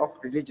understanding of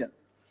religion,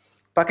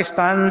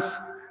 Pakistan's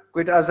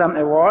Quaid Azam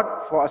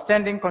Award for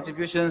outstanding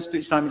contributions to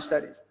Islamic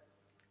studies.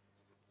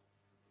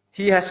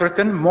 He has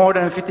written more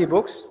than 50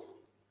 books.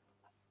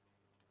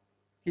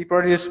 He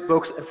produced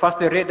books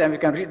faster read than we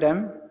can read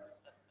them.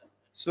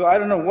 So I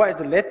don't know what is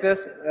the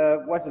latest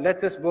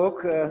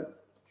book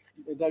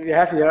that we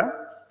have here.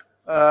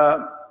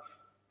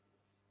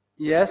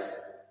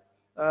 Yes,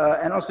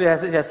 and also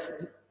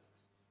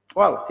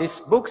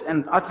his books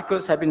and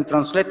articles have been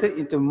translated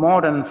into more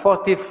than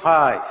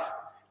 45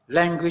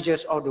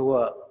 languages of the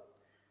world.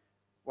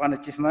 One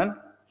achievement.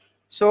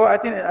 So I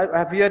think I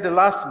have here the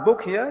last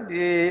book here,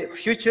 The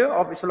Future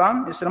of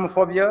Islam,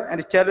 Islamophobia, and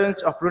the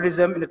Challenge of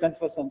Pluralism in the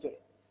 21st Century.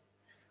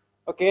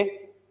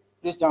 Okay,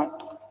 please join.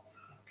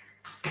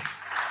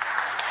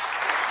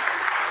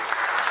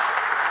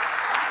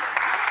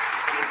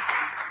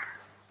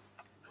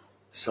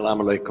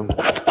 Assalamu alaikum.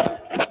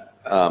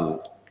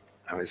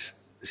 I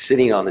was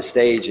sitting on the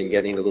stage and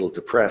getting a little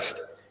depressed.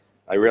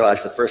 I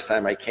realized the first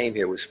time I came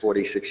here was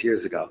 46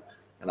 years ago,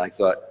 and I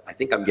thought, I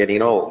think I'm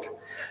getting old.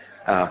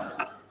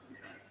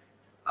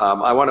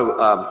 I want to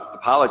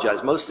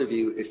apologize. Most of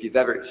you, if you've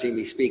ever seen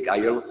me speak, I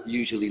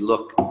usually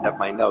look at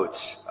my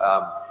notes.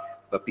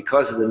 But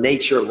because of the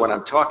nature of what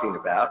I'm talking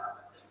about,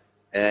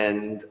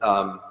 and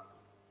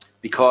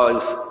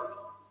because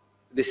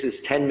this is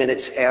 10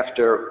 minutes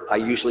after I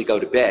usually go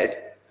to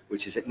bed,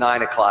 which is at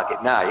 9 o'clock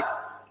at night,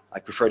 I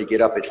prefer to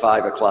get up at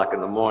 5 o'clock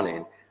in the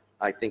morning.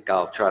 I think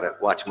I'll try to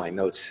watch my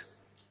notes.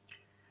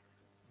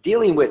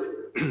 Dealing with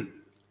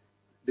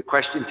the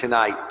question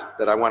tonight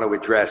that I want to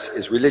address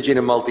is religion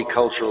and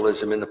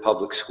multiculturalism in the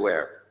public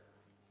square.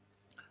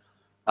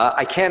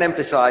 I can't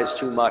emphasize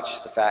too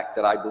much the fact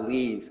that I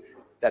believe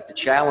that the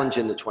challenge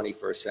in the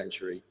 21st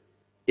century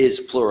is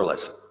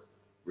pluralism,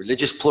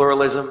 religious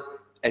pluralism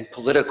and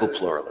political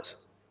pluralism.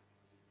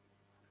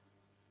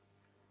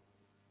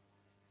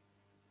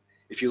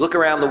 If you look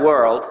around the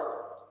world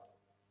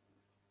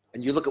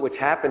and you look at what's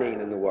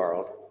happening in the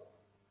world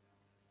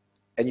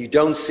and you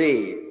don't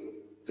see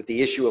that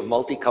the issue of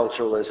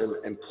multiculturalism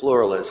and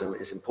pluralism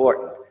is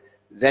important,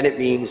 then it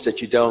means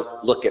that you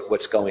don't look at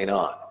what's going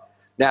on.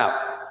 Now,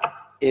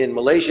 in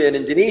Malaysia and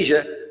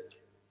Indonesia,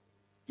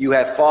 you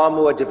have far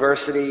more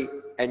diversity,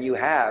 and you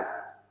have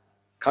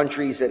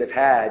countries that have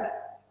had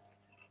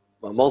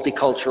a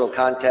multicultural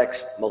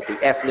context,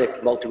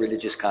 multi-ethnic,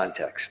 multi-religious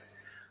context.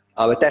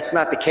 But that's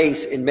not the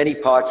case in many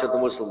parts of the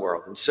Muslim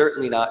world, and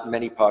certainly not in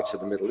many parts of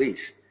the Middle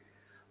East.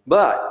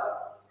 But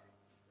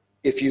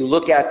if you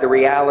look at the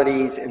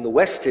realities in the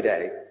West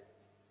today,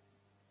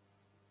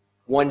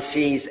 one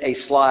sees a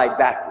slide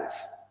backwards.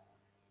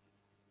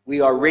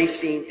 We are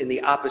racing in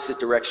the opposite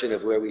direction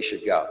of where we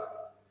should go.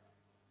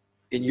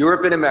 In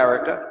Europe and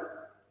America,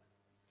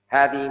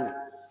 having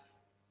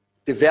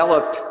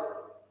developed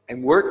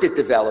and worked at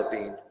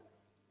developing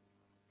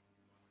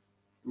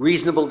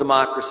reasonable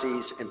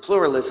democracies and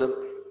pluralism,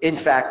 in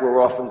fact,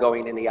 we're often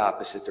going in the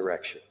opposite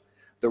direction.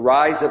 The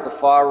rise of the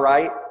far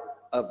right,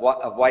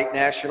 of white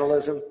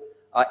nationalism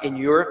in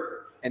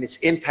Europe, and its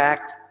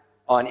impact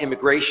on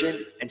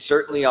immigration and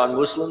certainly on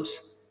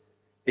Muslims,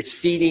 its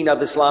feeding of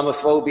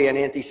Islamophobia and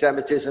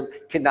anti-Semitism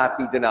cannot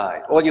be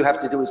denied. All you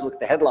have to do is look at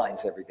the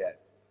headlines every day.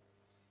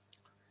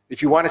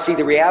 If you want to see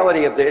the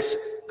reality of this,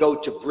 go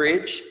to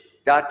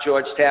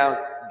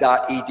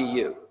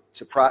bridge.georgetown.edu.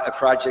 It's a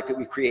project that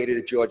we created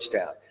at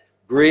Georgetown.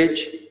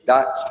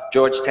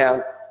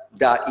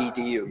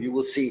 Bridge.georgetown.edu. You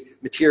will see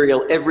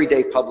material every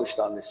day published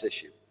on this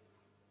issue.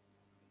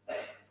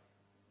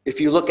 If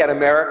you look at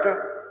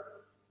America,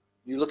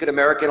 you look at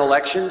American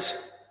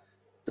elections,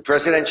 the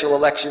presidential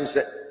elections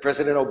that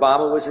President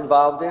Obama was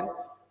involved in,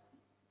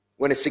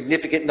 when a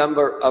significant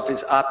number of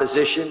his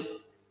opposition,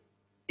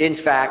 in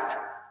fact,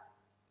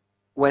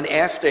 went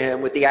after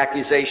him with the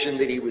accusation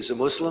that he was a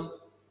Muslim.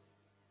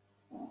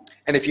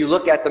 And if you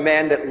look at the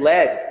man that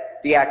led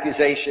the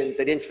accusation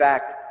that, in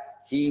fact,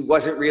 he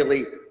wasn't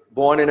really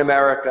born in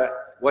America,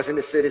 wasn't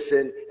a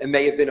citizen, and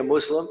may have been a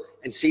Muslim,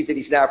 and see that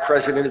he's now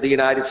President of the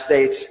United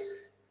States,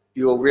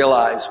 you will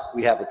realize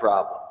we have a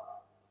problem.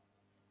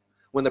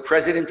 When the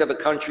president of a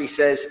country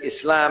says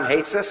Islam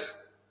hates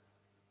us,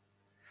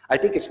 I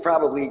think it's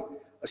probably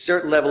a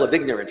certain level of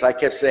ignorance. I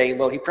kept saying,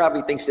 well, he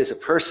probably thinks there's a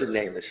person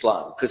named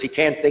Islam, because he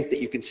can't think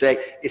that you can say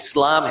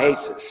Islam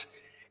hates us.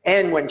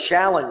 And when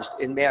challenged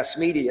in mass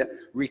media,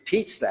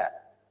 repeats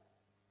that.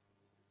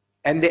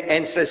 And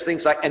says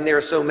things like, and there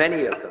are so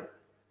many of them.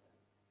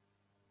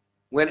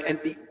 When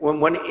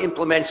one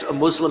implements a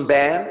Muslim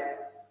ban,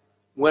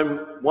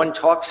 when one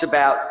talks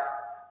about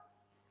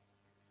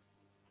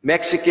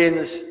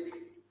Mexicans,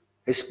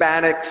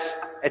 Hispanics,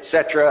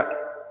 etc.,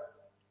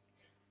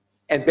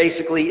 and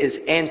basically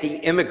is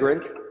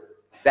anti-immigrant,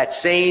 that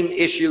same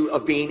issue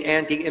of being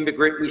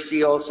anti-immigrant we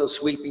see also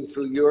sweeping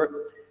through Europe,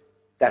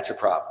 that's a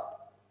problem.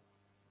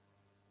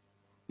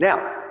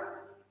 Now,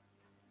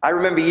 I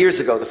remember years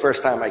ago, the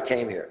first time I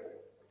came here,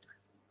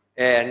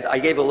 and I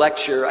gave a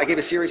lecture, I gave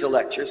a series of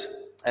lectures,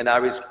 and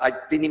I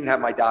didn't even have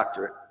my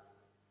doctorate.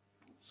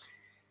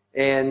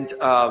 And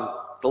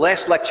the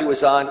last lecture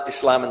was on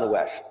Islam in the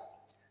West.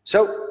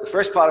 So the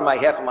first part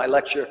of half of my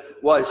lecture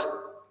was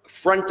a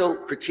frontal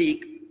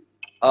critique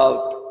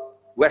of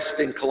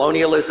Western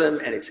colonialism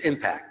and its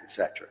impact,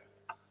 etc.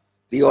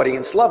 The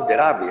audience loved it,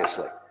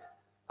 obviously.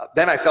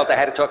 Then I felt I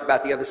had to talk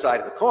about the other side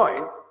of the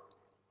coin,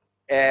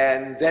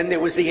 and then there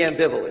was the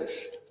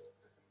ambivalence.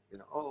 You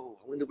know, oh,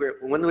 I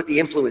wonder what the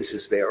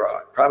influences there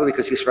are. Probably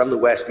because he's from the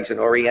West, he's an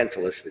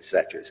Orientalist,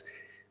 etc.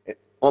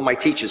 All my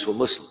teachers were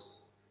Muslim.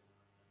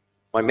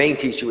 My main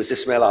teacher was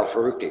Ismail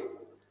al-Faruqi.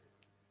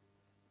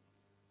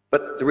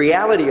 But the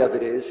reality of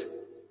it is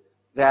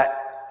that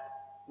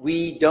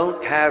we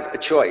don't have a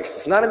choice.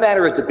 It's not a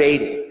matter of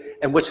debating.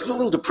 And what's a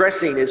little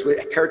depressing is what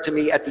occurred to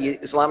me at the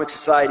Islamic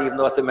Society of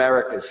North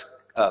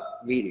America's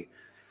meeting.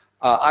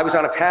 I was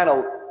on a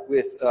panel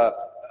with a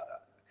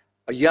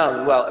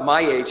young, well, at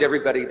my age,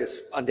 everybody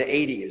that's under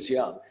 80 is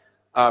young.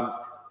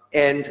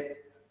 And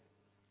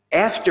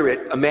after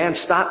it, a man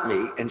stopped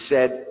me and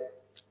said,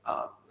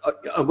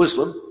 a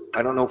Muslim,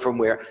 I don't know from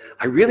where,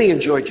 I really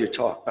enjoyed your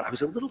talk, but I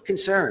was a little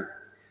concerned.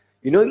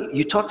 You know,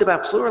 you talked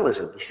about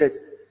pluralism. He said,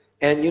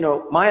 and you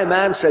know, my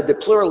imam said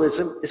that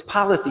pluralism is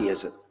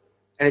polytheism,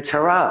 and it's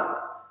haram.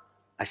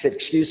 I said,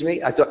 excuse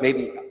me? I thought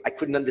maybe I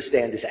couldn't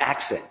understand his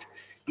accent.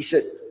 He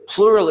said,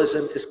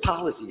 pluralism is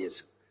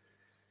polytheism.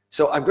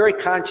 So I'm very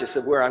conscious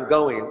of where I'm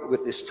going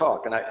with this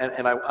talk, and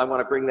I want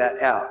to bring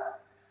that out.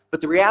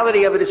 But the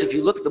reality of it is, if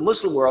you look at the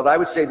Muslim world, I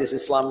would say there's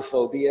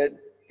Islamophobia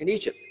in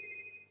Egypt.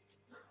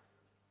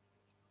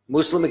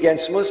 Muslim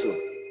against Muslim.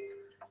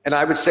 And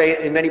I would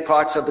say in many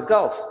parts of the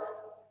Gulf,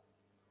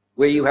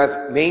 where you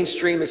have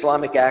mainstream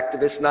Islamic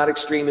activists, not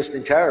extremists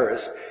and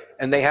terrorists,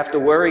 and they have to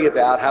worry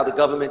about how the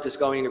government is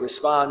going to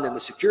respond and the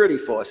security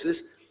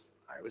forces,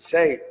 I would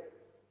say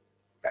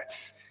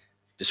that's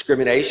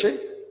discrimination,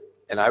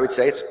 and I would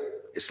say it's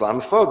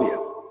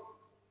Islamophobia.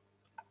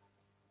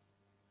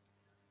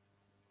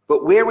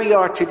 But where we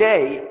are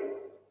today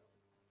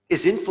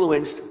is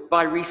influenced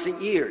by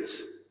recent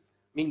years.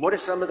 I mean, what are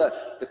some of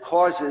the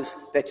causes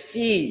that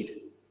feed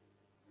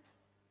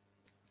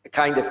a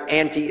kind of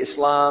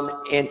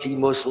anti-Islam,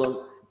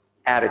 anti-Muslim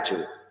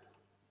attitude?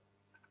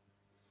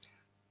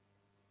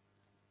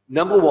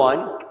 Number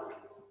one,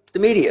 the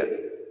media.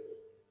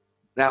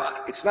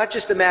 Now, it's not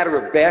just a matter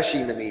of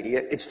bashing the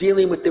media, it's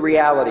dealing with the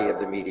reality of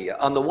the media.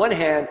 On the one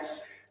hand,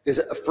 there's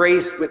a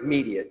phrase with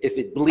media: if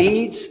it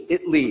bleeds,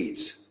 it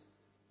leads.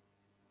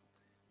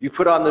 You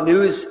put on the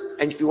news,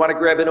 and if you want to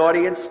grab an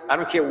audience, I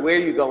don't care where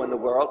you go in the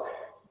world,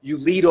 you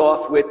lead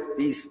off with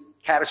these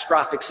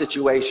catastrophic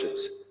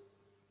situations.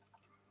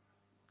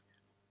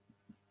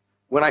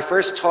 When I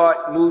first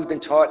moved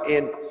and taught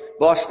in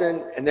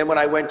Boston, and then when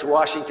I went to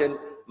Washington,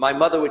 my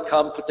mother would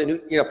come, put the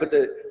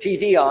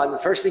TV on. The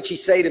first thing she'd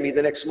say to me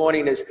the next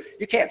morning is,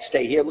 "You can't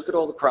stay here, look at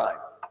all the crime."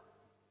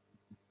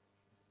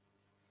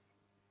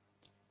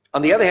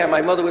 On the other hand,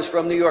 my mother was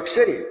from New York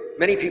City.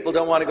 Many people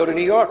don't want to go to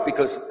New York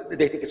because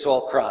they think it's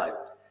all crime.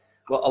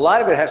 Well, a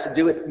lot of it has to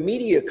do with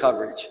media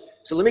coverage.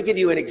 So let me give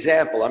you an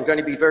example. I'm going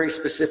to be very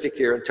specific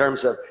here in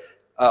terms of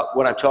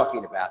what I'm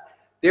talking about.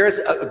 There's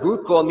a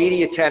group called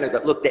Media Tenor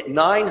that looked at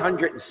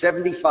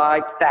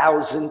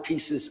 975,000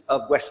 pieces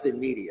of Western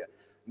media.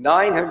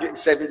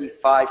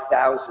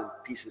 975,000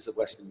 pieces of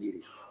Western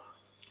media.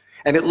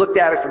 And it looked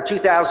at it from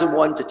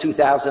 2001 to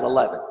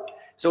 2011.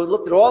 So it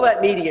looked at all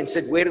that media and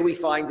said, where do we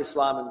find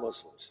Islam and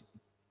Muslims?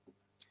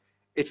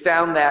 It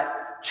found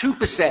that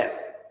 2%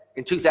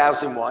 in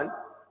 2001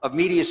 of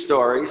media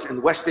stories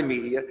in Western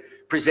media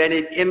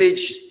presented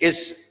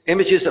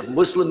images of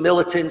Muslim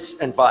militants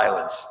and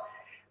violence.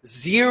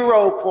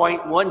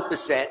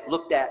 0.1%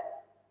 looked at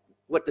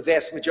what the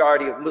vast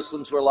majority of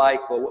Muslims were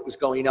like, or what was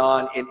going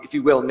on in, if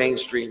you will,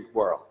 mainstream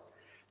world.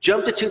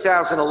 Jump to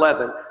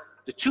 2011,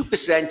 the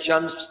 2%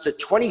 jumps to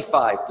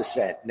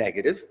 25%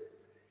 negative,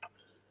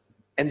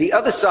 and the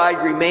other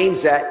side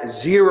remains at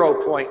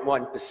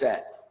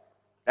 0.1%.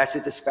 That's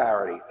a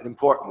disparity, an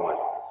important one.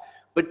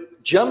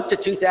 But jump to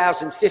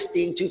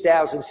 2015,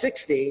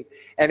 2016,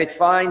 and it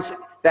finds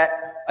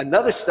that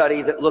another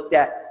study that looked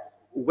at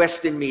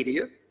Western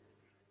media,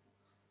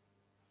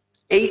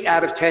 8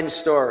 out of 10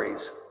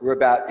 stories were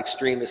about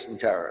extremists and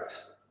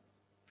terrorists.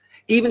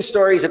 Even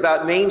stories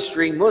about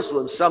mainstream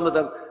Muslims, some of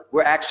them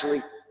were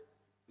actually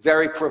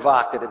very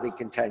provocative and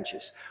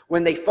contentious.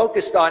 When they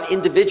focused on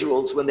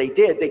individuals, when they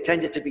did, they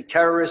tended to be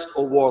terrorists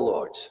or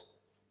warlords.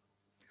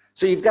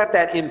 So you've got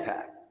that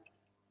impact.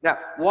 Now,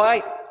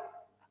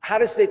 how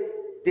does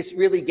this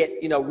really get,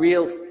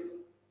 real,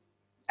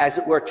 as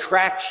it were,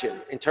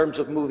 traction in terms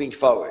of moving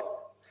forward?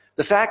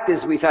 The fact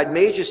is, we've had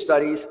major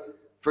studies,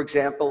 for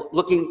example,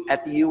 looking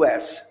at the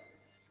US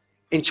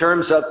in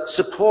terms of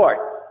support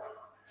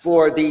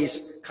for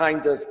these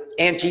kind of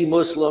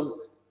anti-Muslim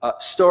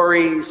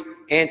stories,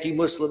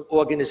 anti-Muslim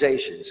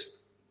organizations.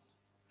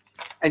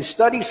 And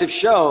studies have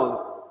shown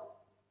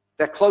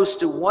that close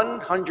to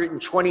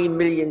 $120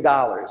 million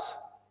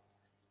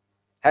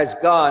has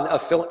gone,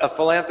 a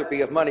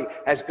philanthropy of money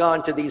has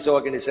gone to these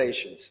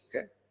organizations.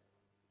 Okay?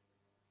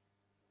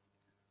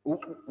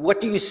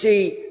 What do you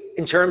see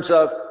in terms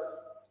of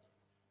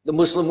the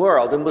Muslim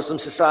world and Muslim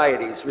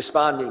societies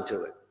responding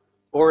to it,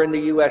 or in the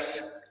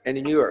US and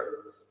in Europe?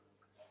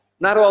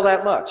 Not all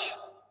that much.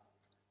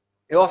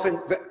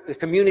 Often the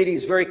community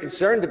is very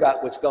concerned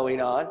about what's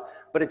going on,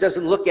 but it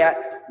doesn't look at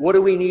what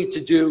do we need to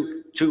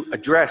do to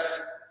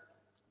address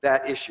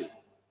that issue.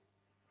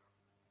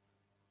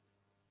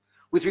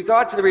 With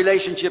regard to the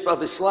relationship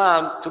of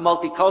Islam to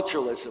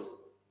multiculturalism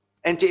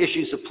and to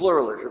issues of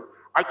pluralism,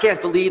 I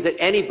can't believe that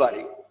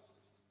anybody,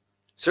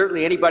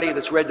 certainly anybody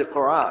that's read the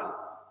Quran,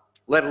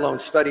 let alone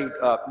studied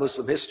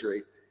Muslim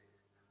history,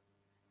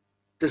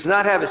 does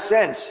not have a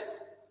sense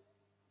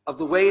of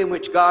the way in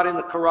which God in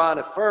the Quran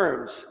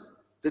affirms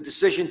the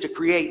decision to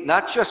create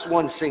not just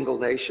one single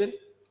nation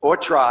or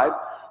tribe,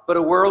 but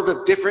a world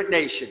of different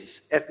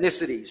nations,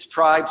 ethnicities,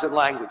 tribes, and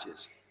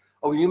languages.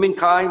 O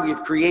humankind, we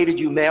have created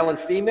you male and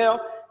female,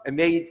 and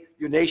made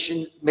you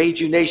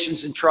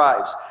nations and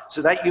tribes,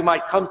 so that you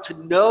might come to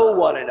know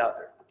one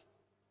another.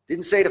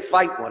 Didn't say to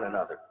fight one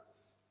another.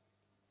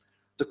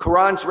 The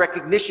Quran's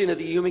recognition of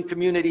the human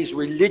community's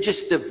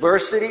religious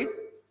diversity,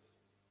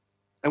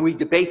 and we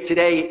debate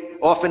today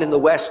often in the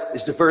West,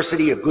 is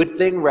diversity a good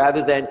thing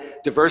rather than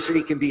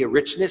diversity can be a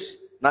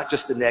richness, not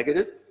just a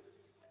negative?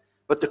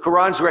 But the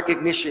Quran's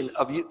recognition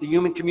of the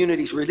human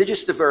community's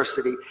religious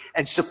diversity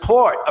and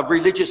support of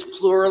religious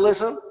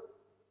pluralism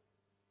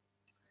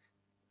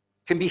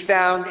can be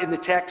found in the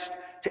text,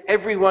 to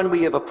everyone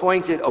we have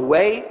appointed a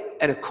way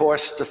and a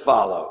course to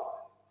follow.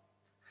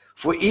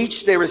 For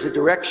each there is a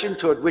direction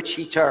toward which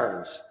he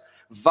turns.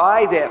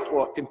 Vie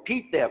therefore,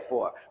 compete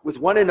therefore with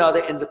one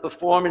another in the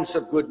performance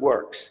of good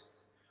works.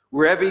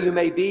 Wherever you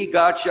may be,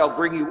 God shall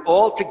bring you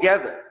all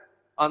together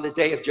on the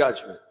day of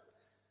judgment.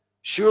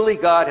 Surely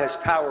God has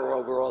power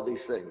over all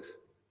these things.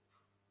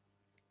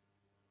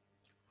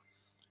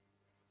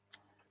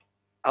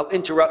 I'll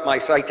interrupt my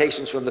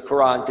citations from the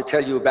Quran to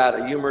tell you about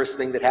a humorous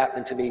thing that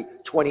happened to me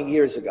 20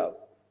 years ago.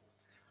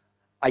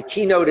 I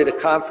keynoted a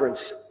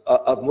conference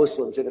of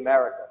Muslims in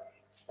America.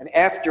 And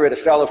after it, a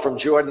fellow from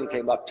Jordan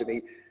came up to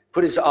me,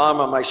 put his arm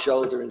on my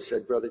shoulder and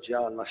said, "Brother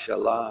John,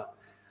 mashallah,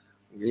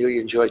 really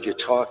enjoyed your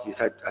talk.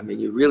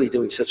 You're really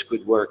doing such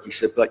good work." He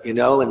said, "But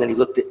and then he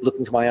looked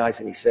into my eyes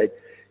and he said,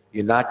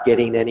 you're not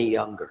getting any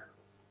younger.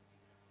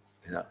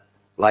 You know,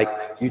 like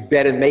you'd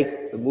better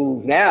make the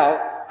move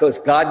now because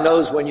God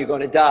knows when you're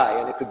going to die,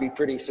 and it could be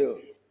pretty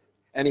soon.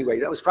 Anyway,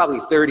 that was probably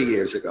 30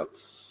 years ago.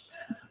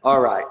 All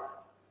right.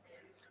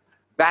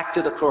 Back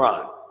to the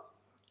Quran.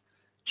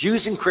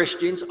 Jews and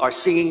Christians are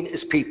seen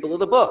as people of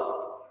the book.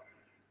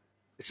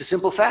 It's a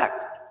simple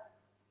fact.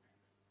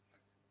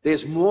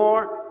 There's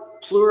more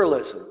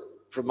pluralism,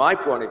 from my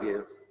point of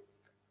view,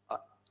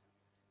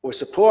 or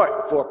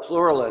support for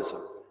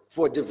pluralism,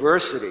 for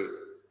diversity,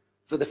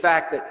 for the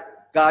fact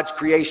that God's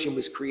creation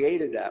was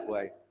created that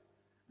way,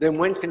 than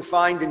when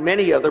confined in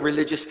many other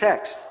religious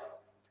texts.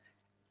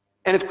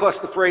 And of course,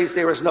 the phrase,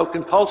 there is no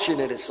compulsion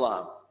in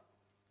Islam.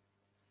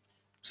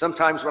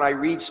 Sometimes when I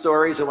read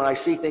stories or when I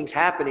see things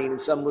happening in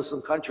some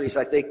Muslim countries,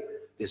 I think,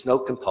 there's no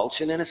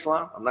compulsion in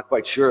Islam? I'm not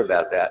quite sure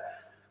about that.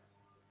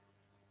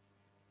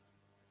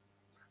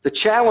 The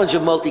challenge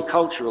of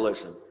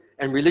multiculturalism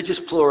and religious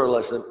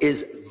pluralism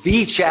is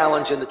the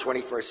challenge in the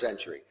 21st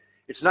century.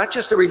 It's not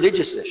just a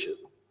religious issue.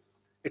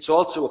 It's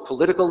also a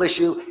political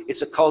issue.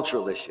 It's a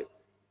cultural issue.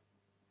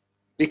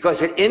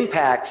 Because it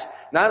impacts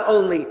not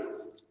only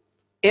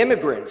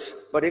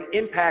immigrants, but it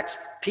impacts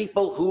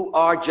people who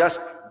are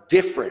just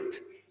different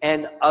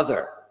and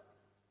other.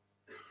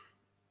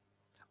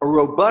 A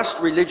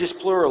robust religious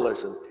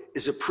pluralism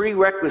is a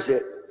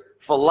prerequisite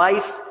for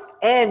life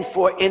and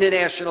for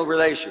international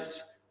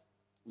relations.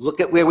 Look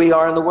at where we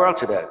are in the world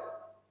today.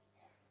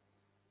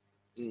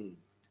 I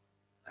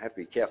have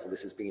to be careful,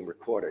 this is being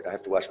recorded. I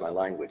have to watch my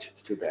language,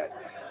 it's too bad.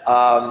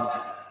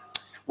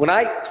 When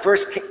I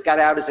first got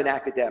out as an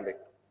academic,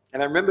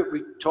 and I remember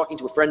talking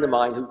to a friend of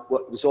mine who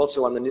was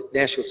also on the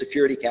National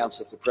Security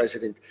Council for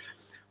President,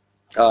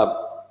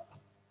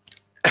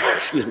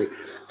 excuse me,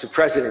 for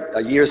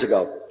President years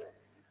ago,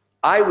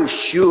 I was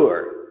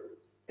sure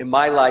in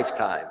my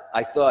lifetime,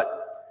 I thought,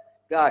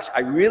 gosh, I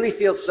really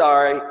feel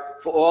sorry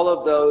for all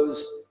of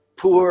those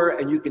poor,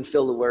 and you can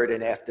fill the word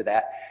in after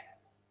that,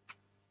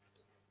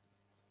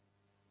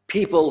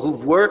 people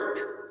who've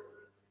worked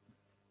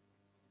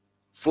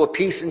for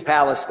peace in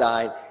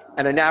Palestine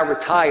and are now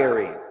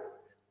retiring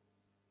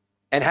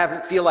and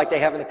feel like they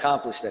haven't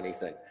accomplished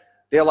anything.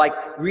 They're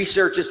like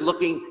researchers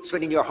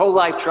spending your whole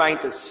life trying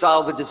to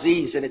solve a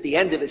disease, and at the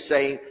end of it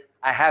saying,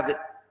 I haven't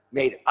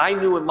made it. I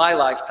knew in my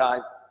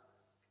lifetime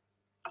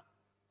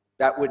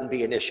that wouldn't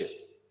be an issue.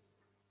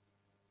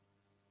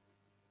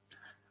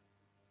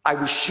 I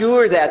was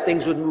sure that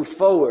things would move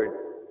forward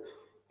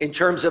in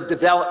terms of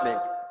development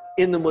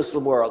in the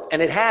Muslim world,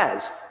 and it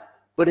has.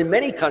 But in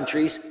many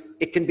countries,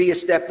 it can be a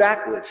step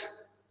backwards.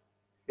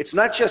 It's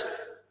not just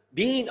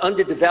being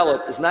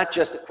underdeveloped is not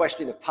just a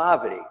question of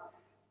poverty.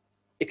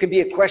 It can be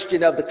a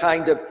question of the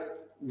kind of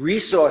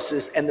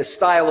resources and the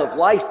style of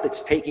life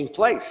that's taking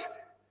place.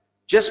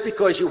 Just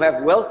because you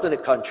have wealth in a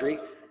country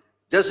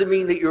doesn't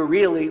mean that you're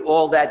really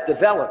all that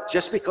developed.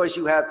 Just because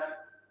you have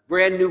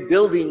brand new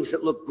buildings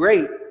that look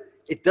great,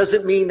 it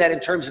doesn't mean that in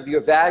terms of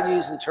your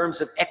values, in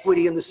terms of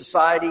equity in the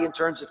society, in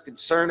terms of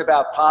concern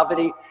about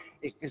poverty,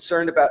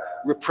 concern about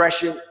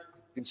repression,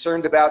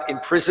 concerned about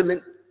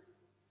imprisonment,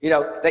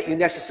 that you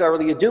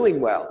necessarily are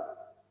doing well.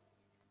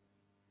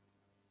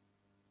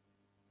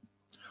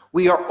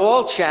 We are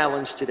all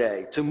challenged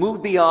today to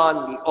move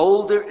beyond the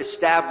older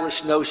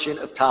established notion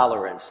of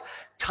tolerance.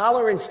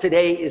 Tolerance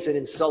today is an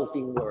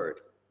insulting word.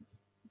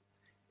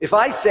 If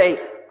I say,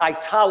 I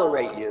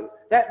tolerate you,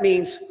 that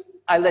means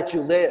I let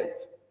you live.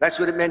 That's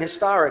what it meant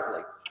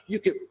historically.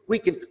 We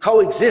can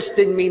coexist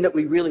didn't mean that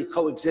we really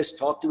coexist,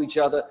 talk to each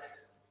other,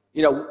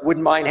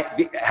 wouldn't mind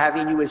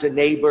having you as a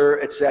neighbor,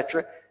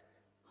 etc.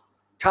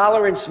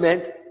 Tolerance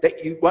meant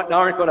that you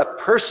aren't going to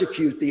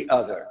persecute the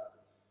other.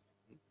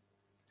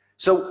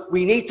 So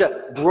we need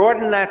to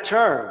broaden that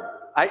term.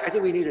 I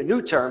think we need a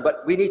new term,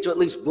 but we need to at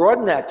least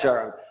broaden that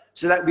term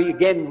so that we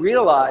again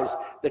realize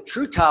that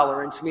true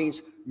tolerance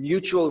means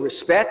mutual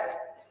respect,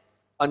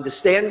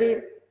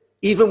 understanding,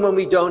 even when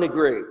we don't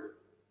agree,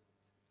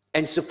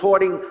 and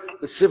supporting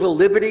the civil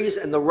liberties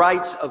and the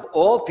rights of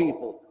all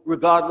people,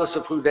 regardless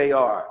of who they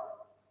are.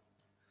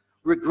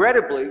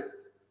 Regrettably,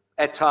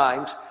 at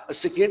times, a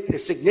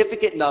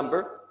significant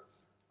number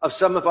of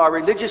some of our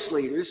religious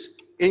leaders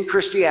in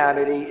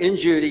Christianity, in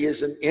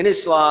Judaism, in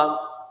Islam,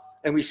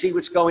 and we see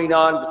what's going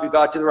on with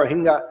regard to the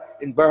Rohingya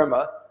in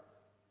Burma,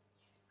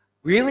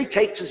 really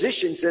take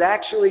positions that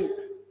actually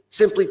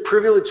simply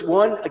privilege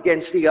one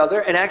against the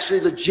other and actually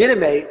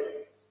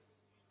legitimate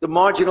the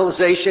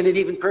marginalization and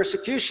even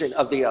persecution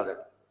of the other.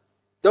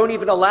 Don't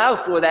even allow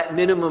for that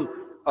minimum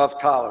of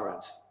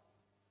tolerance.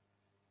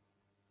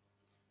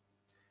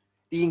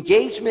 The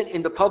engagement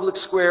in the public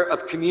square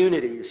of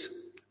communities,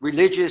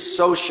 religious,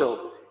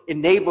 social, in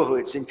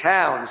neighborhoods, in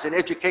towns, in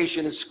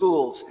education and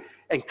schools,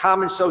 and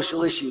common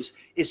social issues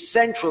is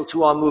central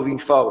to our moving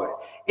forward.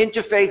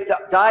 Interfaith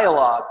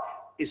dialogue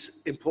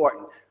is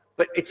important,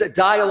 but it's a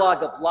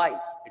dialogue of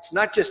life. It's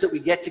not just that we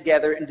get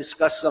together and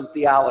discuss some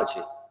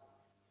theology.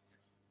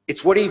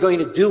 It's what are you going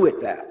to do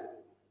with that?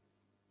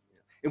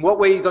 In what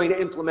way are you going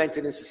to implement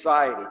it in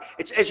society?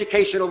 It's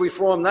educational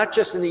reform, not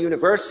just in the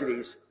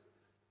universities,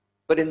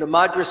 but in the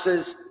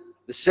madrasas,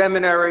 the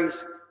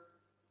seminaries,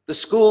 the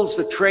schools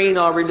that train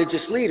our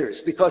religious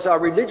leaders, because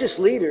our religious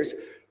leaders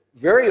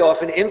very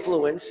often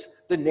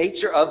influence the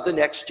nature of the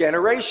next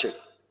generation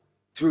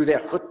through their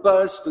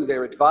khutbahs, through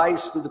their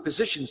advice, through the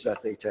positions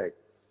that they take.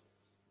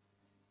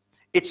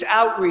 It's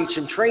outreach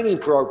and training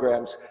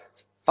programs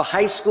for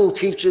high school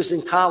teachers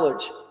and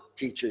college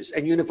teachers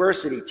and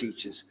university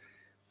teachers.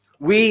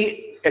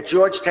 We at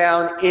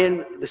Georgetown,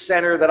 in the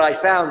center that I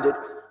founded,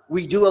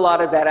 we do a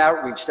lot of that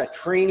outreach, that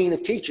training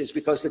of teachers,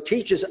 because the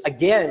teachers,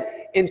 again,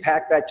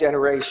 impact that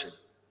generation.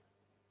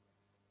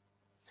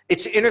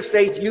 It's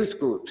interfaith youth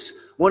groups.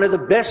 One of the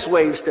best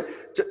ways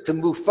to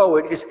move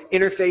forward is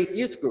interfaith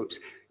youth groups.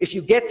 If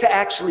you get to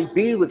actually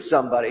be with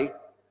somebody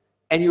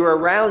and you're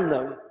around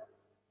them,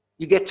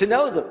 you get to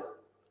know them.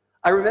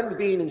 I remember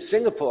being in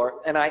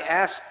Singapore, and I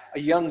asked a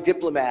young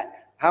diplomat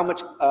how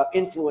much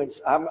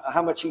influence,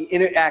 how much he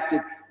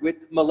interacted with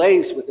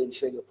Malays within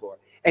Singapore.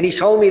 And he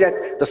told me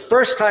that the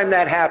first time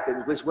that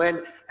happened was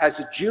when, as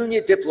a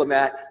junior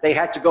diplomat, they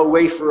had to go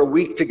away for a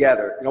week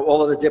together,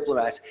 all of the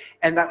diplomats.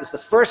 And that was the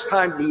first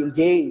time that he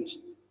engaged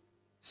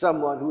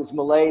someone who was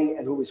Malay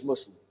and who was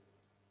Muslim.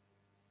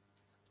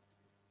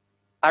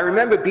 I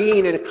remember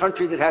being in a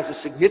country that has a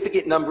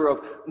significant number of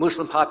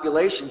Muslim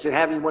populations and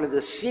having one of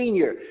the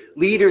senior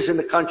leaders in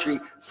the country.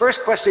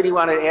 First question he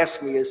wanted to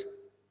ask me is,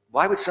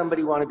 why would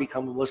somebody want to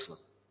become a Muslim?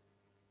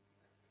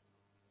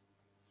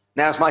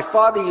 Now, as my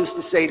father used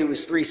to say to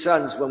his 3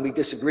 sons when we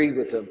disagreed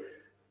with him,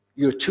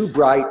 you're too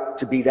bright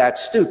to be that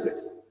stupid.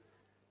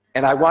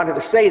 And I wanted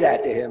to say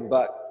that to him,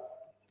 but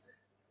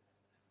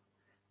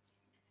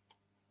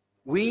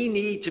we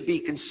need to be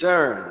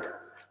concerned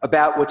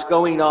about what's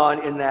going on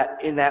in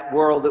that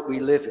world that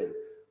we live in.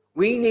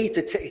 We need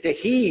to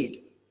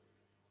heed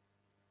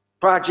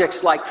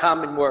projects like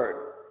Common Word.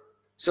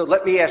 So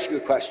let me ask you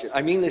a question.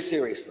 I mean this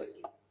seriously.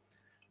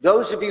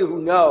 Those of you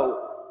who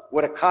know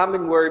what a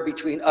common word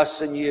between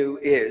us and you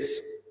is,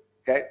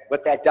 okay,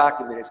 what that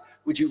document is,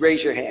 would you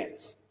raise your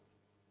hands?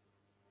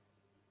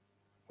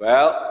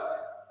 Well,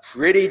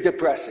 pretty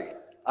depressing.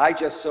 I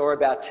just saw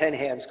about 10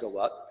 hands go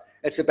up.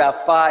 It's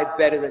about 5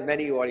 better than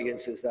many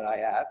audiences that I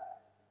have.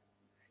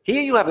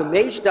 Here you have a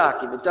major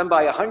document done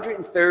by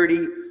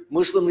 130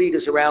 Muslim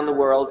leaders around the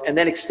world and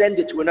then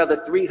extended to another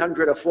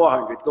 300 or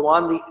 400. Go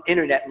on the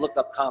internet and look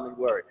up Common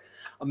Word.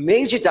 A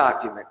major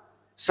document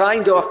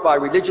signed off by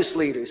religious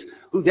leaders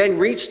who then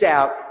reached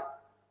out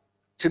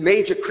to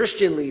major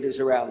Christian leaders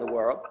around the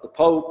world, the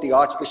Pope, the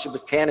Archbishop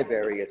of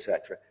Canterbury,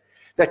 etc.,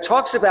 that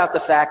talks about the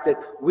fact that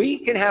we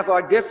can have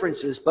our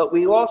differences, but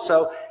we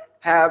also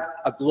have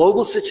a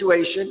global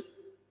situation,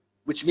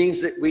 which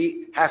means that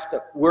we have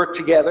to work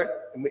together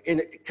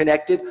and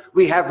connected.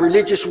 We have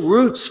religious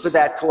roots for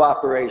that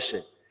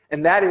cooperation,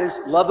 and that is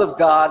love of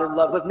God and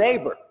love of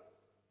neighbor.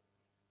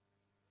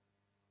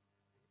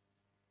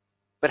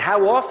 But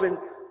how often,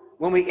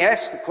 when we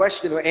ask the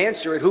question or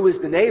answer it, who is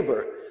the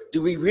neighbor,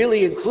 do we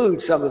really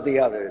include some of the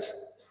others?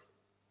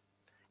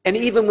 And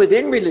even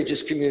within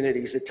religious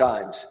communities at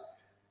times,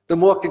 the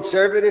more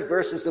conservative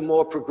versus the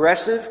more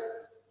progressive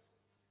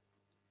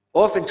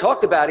often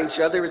talk about each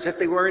other as if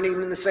they weren't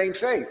even in the same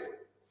faith.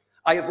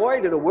 I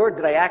avoided a word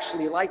that I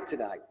actually like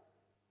tonight,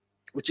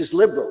 which is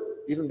liberal,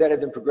 even better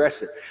than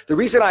progressive. The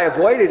reason I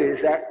avoided it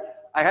is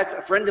that I had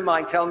a friend of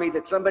mine tell me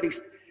that somebody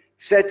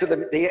said to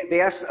them, they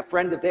asked a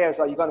friend of theirs,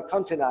 are you going to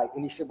come tonight?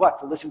 And he said, what,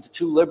 to listen to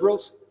 2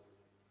 liberals?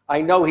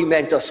 I know he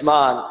meant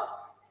Osman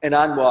and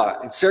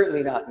Anwar, and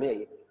certainly not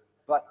me.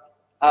 But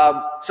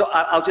so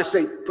I'll just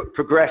say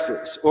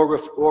progressives or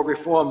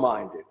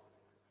reform-minded.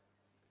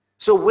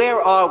 So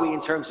where are we in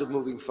terms of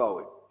moving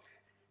forward?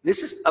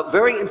 This is a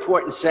very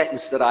important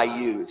sentence that I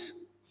use.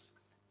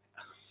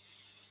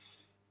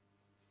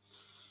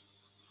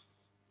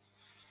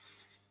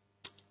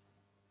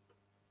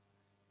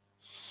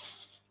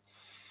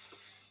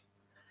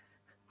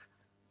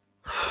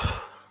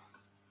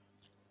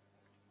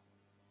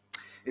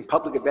 In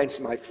public events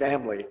in my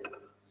family,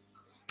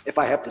 if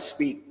I have to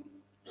speak,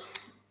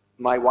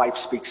 my wife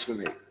speaks for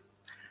me.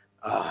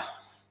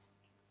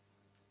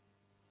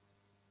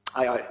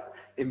 I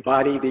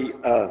embody the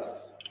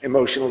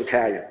emotional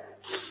Italian.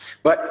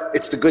 But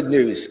it's the good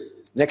news.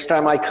 Next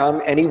time I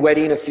come, any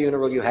wedding or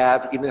funeral you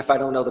have, even if I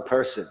don't know the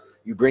person,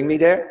 you bring me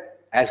there.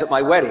 As at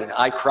my wedding,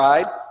 I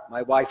cried,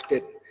 my wife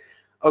didn't.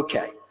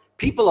 Okay,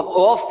 people of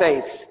all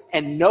faiths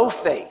and no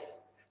faith,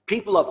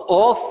 people of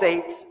all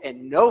faiths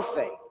and no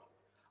faith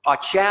are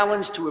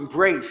challenged to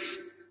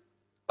embrace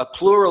a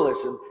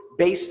pluralism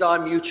based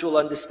on mutual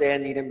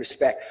understanding and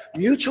respect.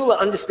 Mutual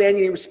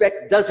understanding and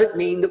respect doesn't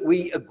mean that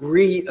we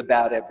agree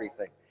about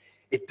everything.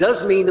 It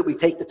does mean that we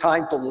take the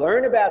time to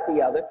learn about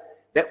the other,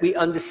 that we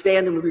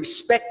understand and we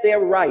respect their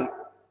right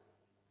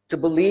to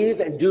believe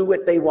and do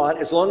what they want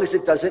as long as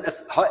it doesn't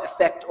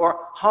affect or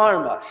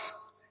harm us,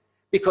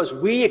 because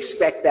we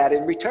expect that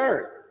in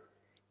return.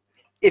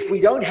 If we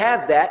don't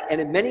have that,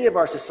 and in many of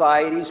our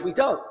societies we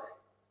don't,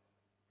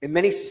 in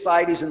many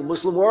societies in the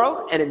Muslim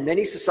world and in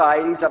many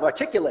societies, I've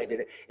articulated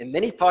it, in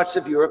many parts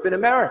of Europe and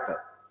America.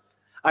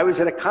 I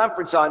was at a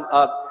conference on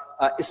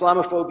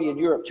Islamophobia in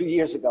Europe 2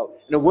 years ago.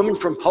 And a woman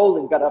from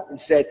Poland got up and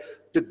said,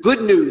 the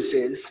good news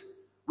is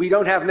we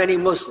don't have many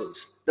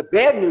Muslims. The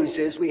bad news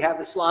is we have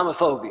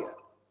Islamophobia.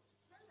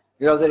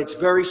 You know, that it's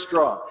very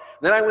strong.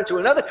 Then I went to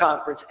another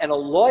conference and a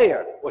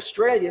lawyer,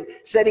 Australian,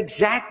 said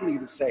exactly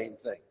the same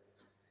thing.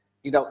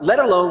 You know, let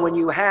alone when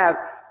you have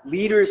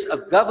leaders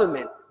of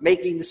government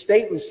making the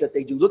statements that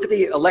they do. Look at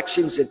the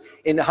elections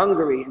in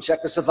Hungary, in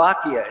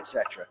Czechoslovakia,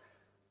 etc.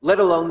 Let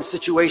alone the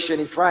situation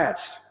in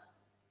France.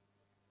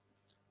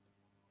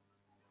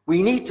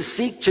 We need to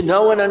seek to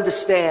know and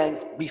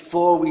understand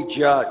before we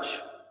judge.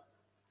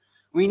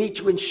 We need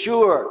to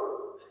ensure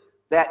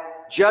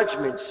that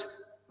judgments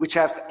which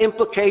have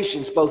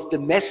implications both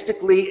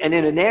domestically and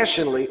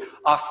internationally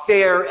are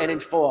fair and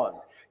informed.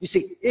 You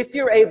see, if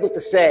you're able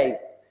to say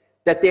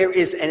that there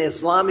is an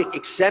Islamic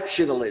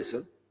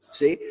exceptionalism,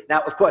 see,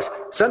 now of course,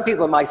 some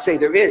people might say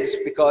there is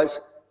because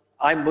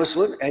I'm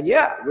Muslim and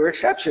yeah, we're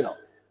exceptional.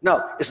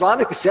 No,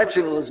 Islamic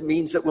exceptionalism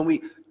means that when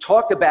we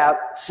talk about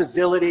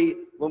civility,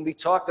 when we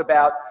talk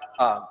about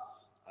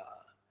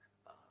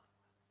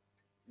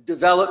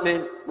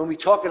development, when we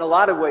talk in a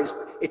lot of ways,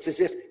 it's as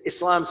if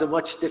Islam's a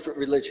much different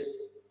religion.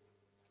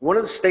 One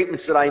of the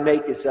statements that I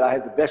make is that I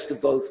have the best of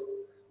both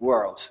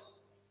worlds.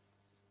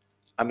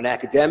 I'm an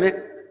academic,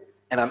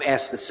 and I'm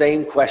asked the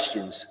same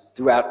questions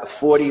throughout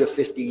 40 or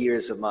 50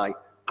 years of my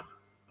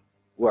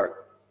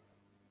work.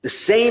 The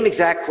same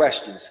exact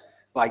questions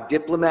by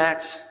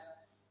diplomats,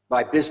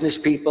 by business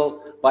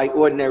people, by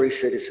ordinary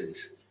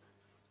citizens.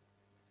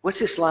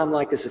 What's Islam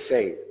like as a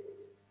faith?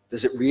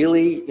 Does it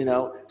really, you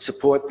know,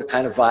 support the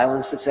kind of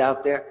violence that's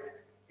out there?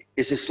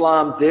 Is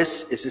Islam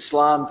this? Is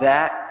Islam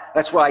that?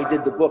 That's why I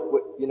did the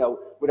book, you know,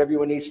 What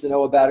Everyone Needs to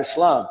Know About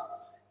Islam,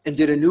 and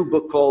did a new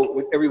book called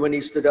What Everyone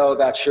Needs to Know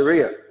About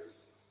Sharia.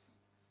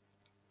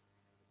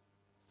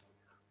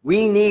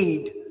 We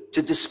need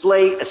to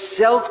display a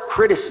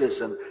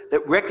self-criticism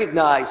that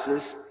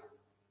recognizes,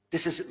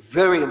 this is a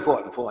very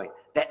important point,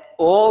 that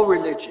all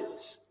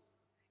religions,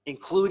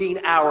 including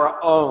our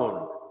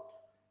own,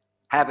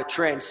 have a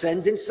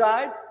transcendent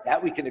side,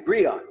 that we can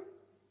agree on.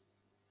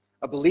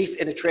 A belief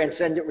in a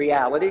transcendent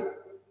reality,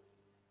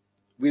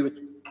 we would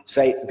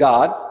say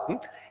God.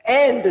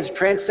 And the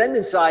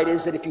transcendent side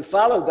is that if you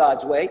follow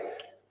God's way,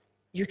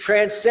 you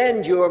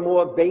transcend your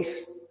more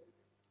base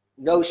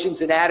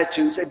notions and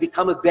attitudes and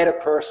become a better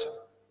person.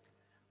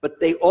 But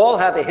they all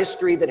have a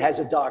history that has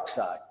a dark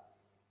side.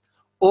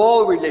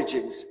 All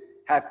religions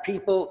have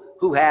people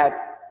who have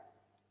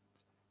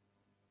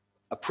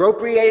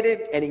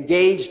appropriated and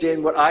engaged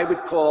in what I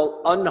would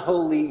call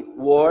unholy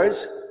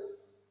wars,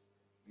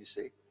 you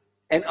see,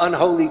 and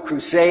unholy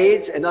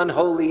crusades and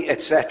unholy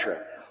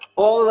etc.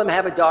 All of them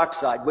have a dark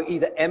side where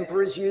either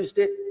emperors used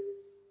it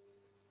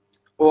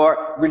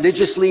or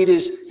religious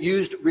leaders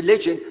used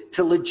religion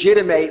to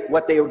legitimate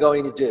what they were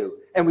going to do.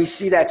 And we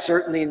see that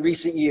certainly in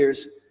recent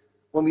years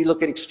when we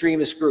look at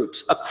extremist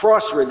groups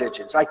across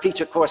religions. I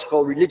teach a course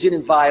called Religion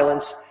and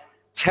Violence,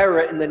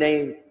 Terror in the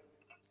Name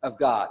of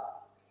God.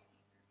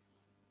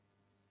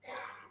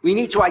 We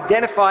need to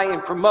identify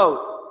and promote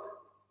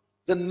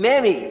the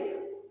many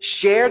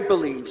shared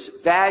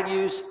beliefs,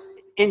 values,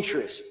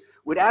 interests,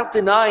 without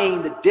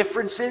denying the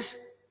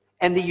differences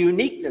and the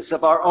uniqueness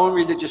of our own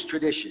religious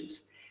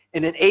traditions.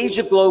 In an age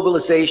of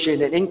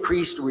globalization and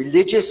increased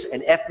religious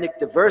and ethnic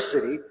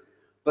diversity,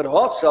 but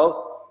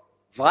also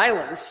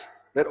violence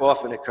that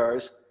often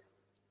occurs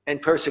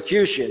and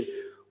persecution,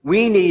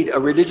 we need a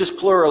religious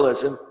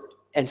pluralism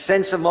and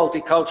sense of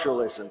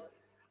multiculturalism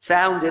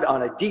founded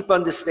on a deep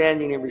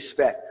understanding and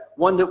respect,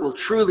 one that will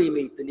truly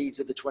meet the needs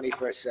of the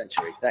 21st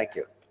century. Thank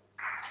you.